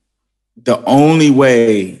 And the only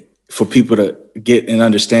way for people to get an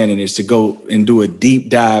understanding is to go and do a deep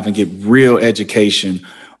dive and get real education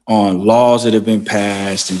on laws that have been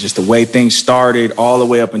passed and just the way things started all the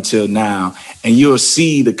way up until now. And you'll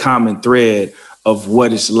see the common thread of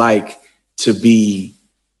what it's like to be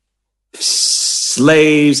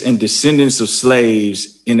slaves and descendants of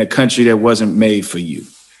slaves in a country that wasn't made for you,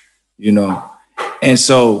 And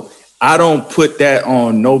so I don't put that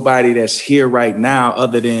on nobody that's here right now,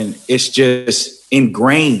 other than it's just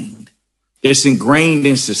ingrained. It's ingrained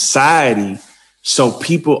in society, so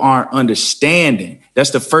people aren't understanding. That's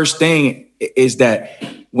the first thing, is that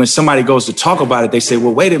when somebody goes to talk about it, they say,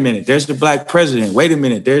 well, wait a minute, there's the black president. Wait a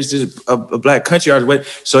minute, there's a black country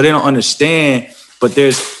artist. So they don't understand, but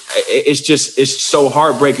it's so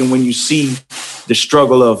heartbreaking when you see the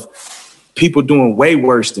struggle of people doing way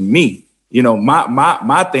worse than me.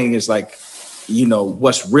 My thing is like,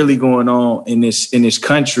 what's really going on in this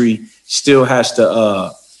country still has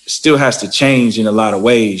to change in a lot of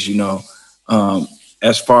ways,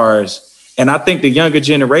 as far as, and I think the younger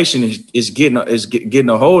generation is getting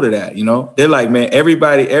a hold of that. They're like, man,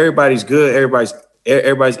 everybody's good,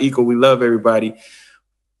 everybody's equal, we love everybody.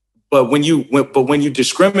 But when you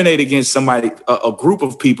discriminate against somebody, a group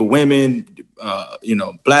of people, women,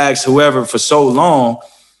 blacks, whoever, for so long,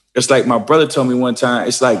 it's like my brother told me one time,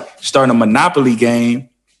 it's like starting a Monopoly game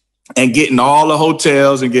and getting all the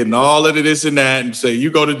hotels and getting all of this and that, and say you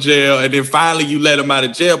go to jail, and then finally you let them out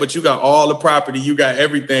of jail, but you got all the property, you got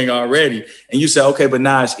everything already, and you say, okay, but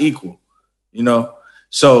now it's equal,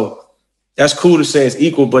 So that's cool to say it's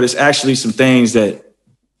equal, but it's actually some things that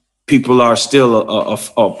people are still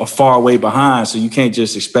a far way behind. So you can't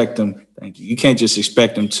just expect them. Thank you. You can't just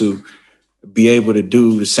expect them to be able to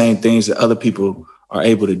do the same things that other people are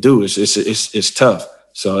able to do. It's tough.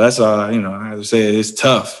 So that's all, I have to say, it's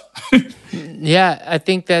tough. Yeah, I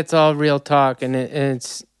think that's all real talk. And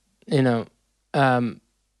it's, I've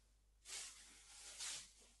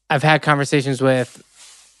had conversations with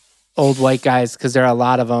old white guys, because there are a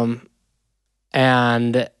lot of them.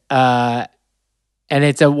 And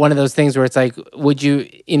it's one of those things where it's like, would you,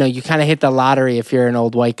 you kind of hit the lottery if you're an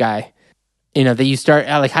old white guy, that you start,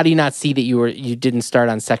 like, how do you not see that you didn't start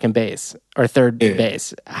on second base or third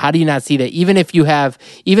base? How do you not see that? Even if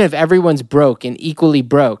everyone's broke and equally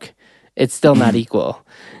broke, it's still not equal.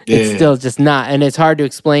 Yeah. It's still just not. And it's hard to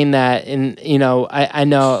explain that. And, I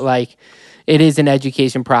know, like, it is an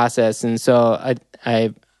education process. And so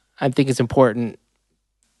I think it's important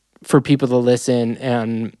for people to listen,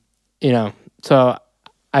 and so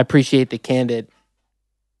I appreciate the candid.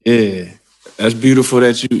 Yeah, it's beautiful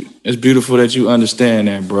that you understand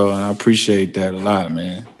that, bro, and I appreciate that a lot,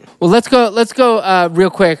 man. Well, let's go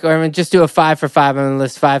real quick. I'm gonna just do a 5 for 5. I'm gonna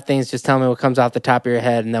list 5 things. Just tell me what comes off the top of your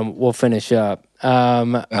head, and then we'll finish up. All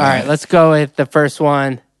right, let's go with the first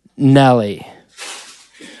one, Nelly.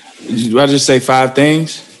 Do I just say 5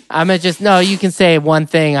 things? You can say one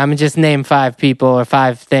thing. I'm gonna just name 5 people or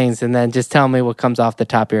 5 things, and then just tell me what comes off the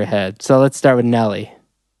top of your head. So let's start with Nelly.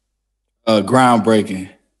 Groundbreaking.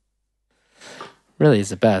 Really is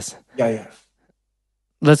the best. Yeah.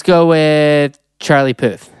 Let's go with Charlie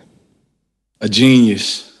Puth. A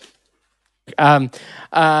genius.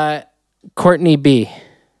 Courtney B.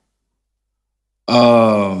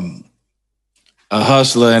 A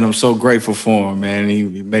hustler, and I'm so grateful for him, man. He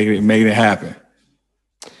made it happen.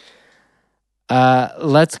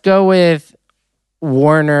 Let's go with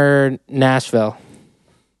Warner Nashville.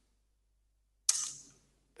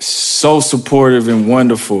 So supportive and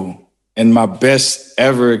wonderful, and my best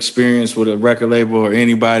ever experience with a record label or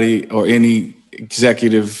anybody or any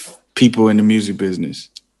executive people in the music business.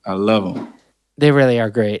 I love them. They really are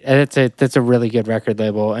great. That's a really good record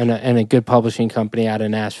label and a good publishing company out of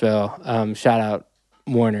Nashville. Shout out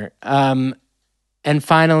Warner. And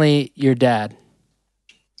finally, your dad.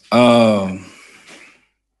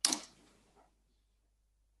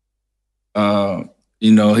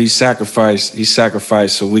 He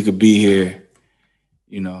sacrificed so we could be here,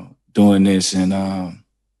 doing this, and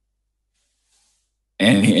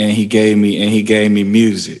he gave me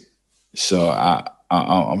music. So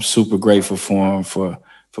I'm super grateful for him for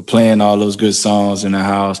playing all those good songs in the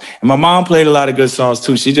house. And my mom played a lot of good songs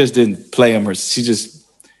too. She just didn't play them. She just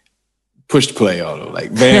pushed play on them,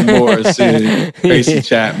 like Van Morrison, Tracy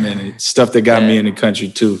Chapman, and stuff that got me in the country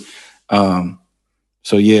too.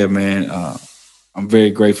 So yeah, man, I'm very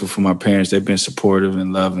grateful for my parents. They've been supportive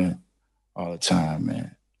and loving all the time,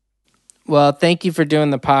 man. Well, thank you for doing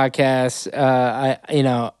the podcast.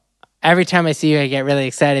 Every time I see you, I get really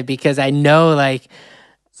excited because I know,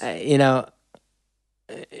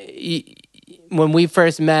 when we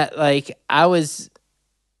first met, I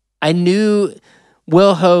knew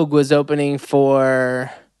Will Hoge was opening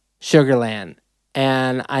for Sugarland.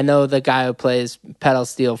 And I know the guy who plays pedal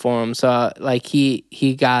steel for him. So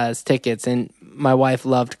he got us tickets, and my wife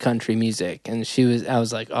loved country music, and I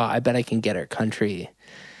was like, oh, I bet I can get her country.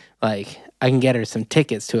 I can get her some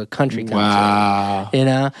tickets to a country concert. Wow.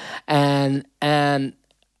 And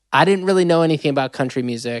I didn't really know anything about country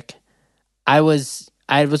music. I was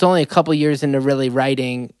only a couple years into really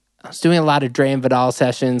writing. I was doing a lot of Dre and Vidal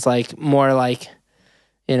sessions, more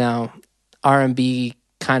R&B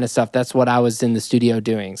kind of stuff. That's what I was in the studio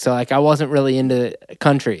doing. So I wasn't really into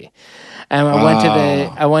country. And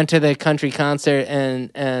I went to the country concert,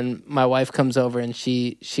 and my wife comes over, and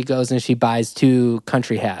she goes and she buys 2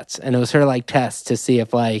 country hats, and it was her test to see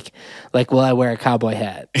if will I wear a cowboy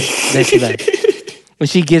hat? Then she when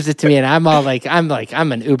she gives it to me, and I'm all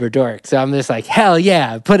I'm an uber dork, so I'm just hell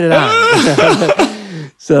yeah, put it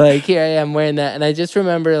on. So here I am wearing that, and I just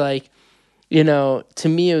remember to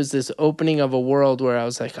me it was this opening of a world where I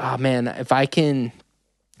was like, oh man, if I can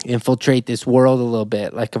infiltrate this world a little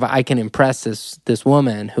bit, if I can impress this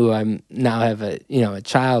woman who I'm now have a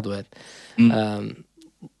child with,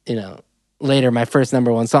 later my first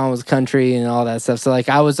number 1 song was country and all that stuff. So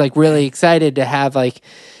I was really excited to have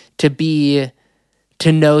to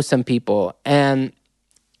know some people. And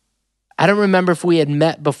I don't remember if we had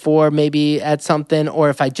met before, maybe at something, or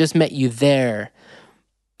if I just met you there.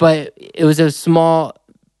 But it was a small,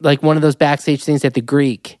 one of those backstage things at the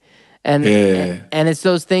Greek. And it's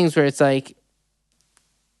those things where it's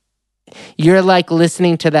you're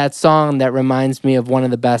listening to that song that reminds me of one of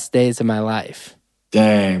the best days of my life.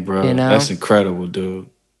 Dang, bro. That's incredible, dude.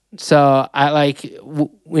 So I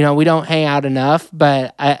we don't hang out enough,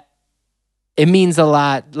 but it means a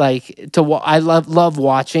lot. I love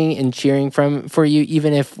watching and cheering for you,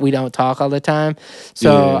 even if we don't talk all the time.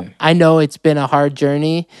 So I know it's been a hard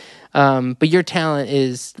journey. But your talent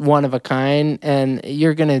is one of a kind, and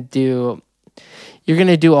you're gonna do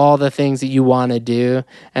all the things that you want to do.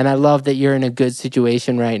 And I love that you're in a good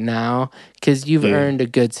situation right now, because you've earned a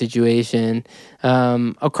good situation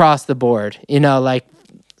across the board.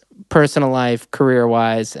 Personal life, career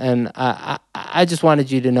wise, and I just wanted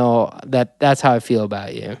you to know that that's how I feel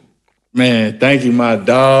about you. Man, thank you, my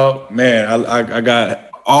dog. Man, I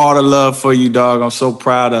got all the love for you, dog. I'm so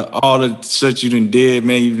proud of all the shit you done did,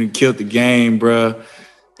 man. You done killed the game, bro.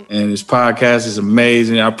 And this podcast is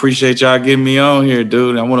amazing. I appreciate y'all getting me on here,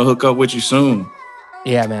 dude. I want to hook up with you soon.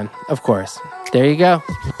 Yeah, man. Of course. There you go.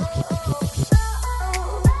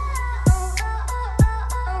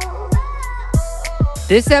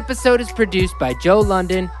 This episode is produced by Joe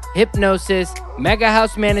London, Hypnosis, Mega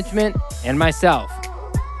House Management, and myself.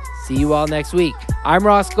 See you all next week. I'm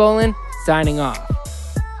Ross Golan, signing off.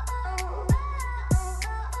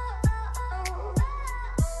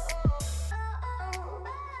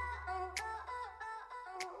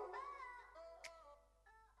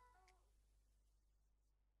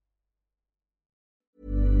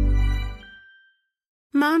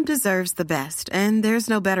 Mom deserves the best, and there's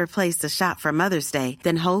no better place to shop for Mother's Day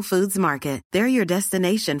than Whole Foods Market. They're your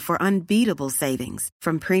destination for unbeatable savings,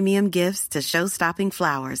 from premium gifts to show-stopping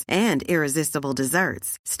flowers and irresistible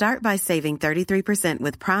desserts. Start by saving 33%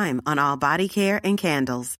 with Prime on all body care and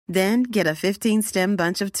candles. Then get a 15-stem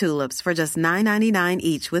bunch of tulips for just $9.99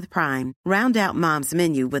 each with Prime. Round out Mom's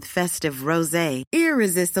menu with festive rosé,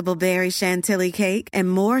 irresistible berry chantilly cake, and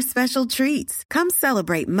more special treats. Come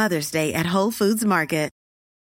celebrate Mother's Day at Whole Foods Market.